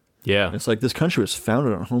 Yeah. It's like this country was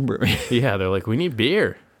founded on homebrewing. Yeah, they're like, we need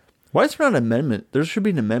beer. Why is there not an amendment? There should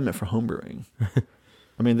be an amendment for homebrewing.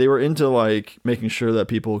 I mean, they were into like making sure that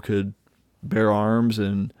people could bear arms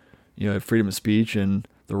and, have freedom of speech and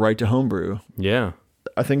the right to homebrew. Yeah.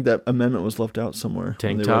 I think that amendment was left out somewhere.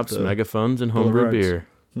 Tank tops, megaphones, and homebrew beer.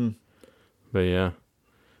 But yeah.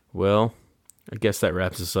 Well, I guess that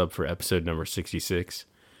wraps us up for episode number 66.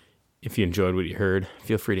 If you enjoyed what you heard,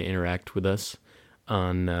 feel free to interact with us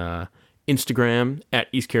on Instagram at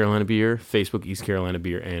East Carolina Beer, Facebook East Carolina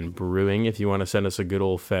Beer and Brewing. If you want to send us a good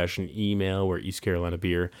old-fashioned email, we're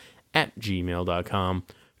eastcarolinabeer@gmail.com.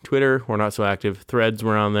 Twitter, we're not so active. Threads,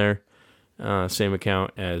 we're on there. Same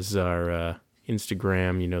account as our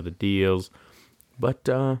Instagram, the deals. But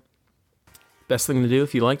best thing to do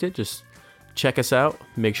if you liked it, just check us out.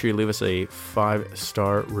 Make sure you leave us a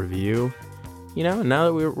 5-star review. Now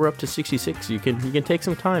that we're up to 66, you can take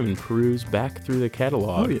some time and peruse back through the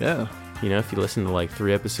catalog. Oh, yeah. If you listen to like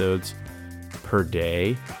 3 episodes per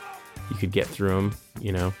day, you could get through them,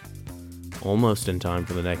 almost in time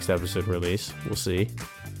for the next episode release. We'll see.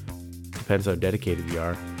 Depends how dedicated you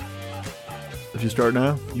are. If you start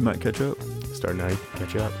now, you might catch up. Start now, you can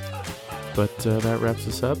catch up. But that wraps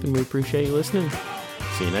us up, and we appreciate you listening.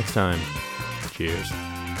 See you next time. Cheers.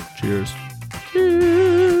 Cheers.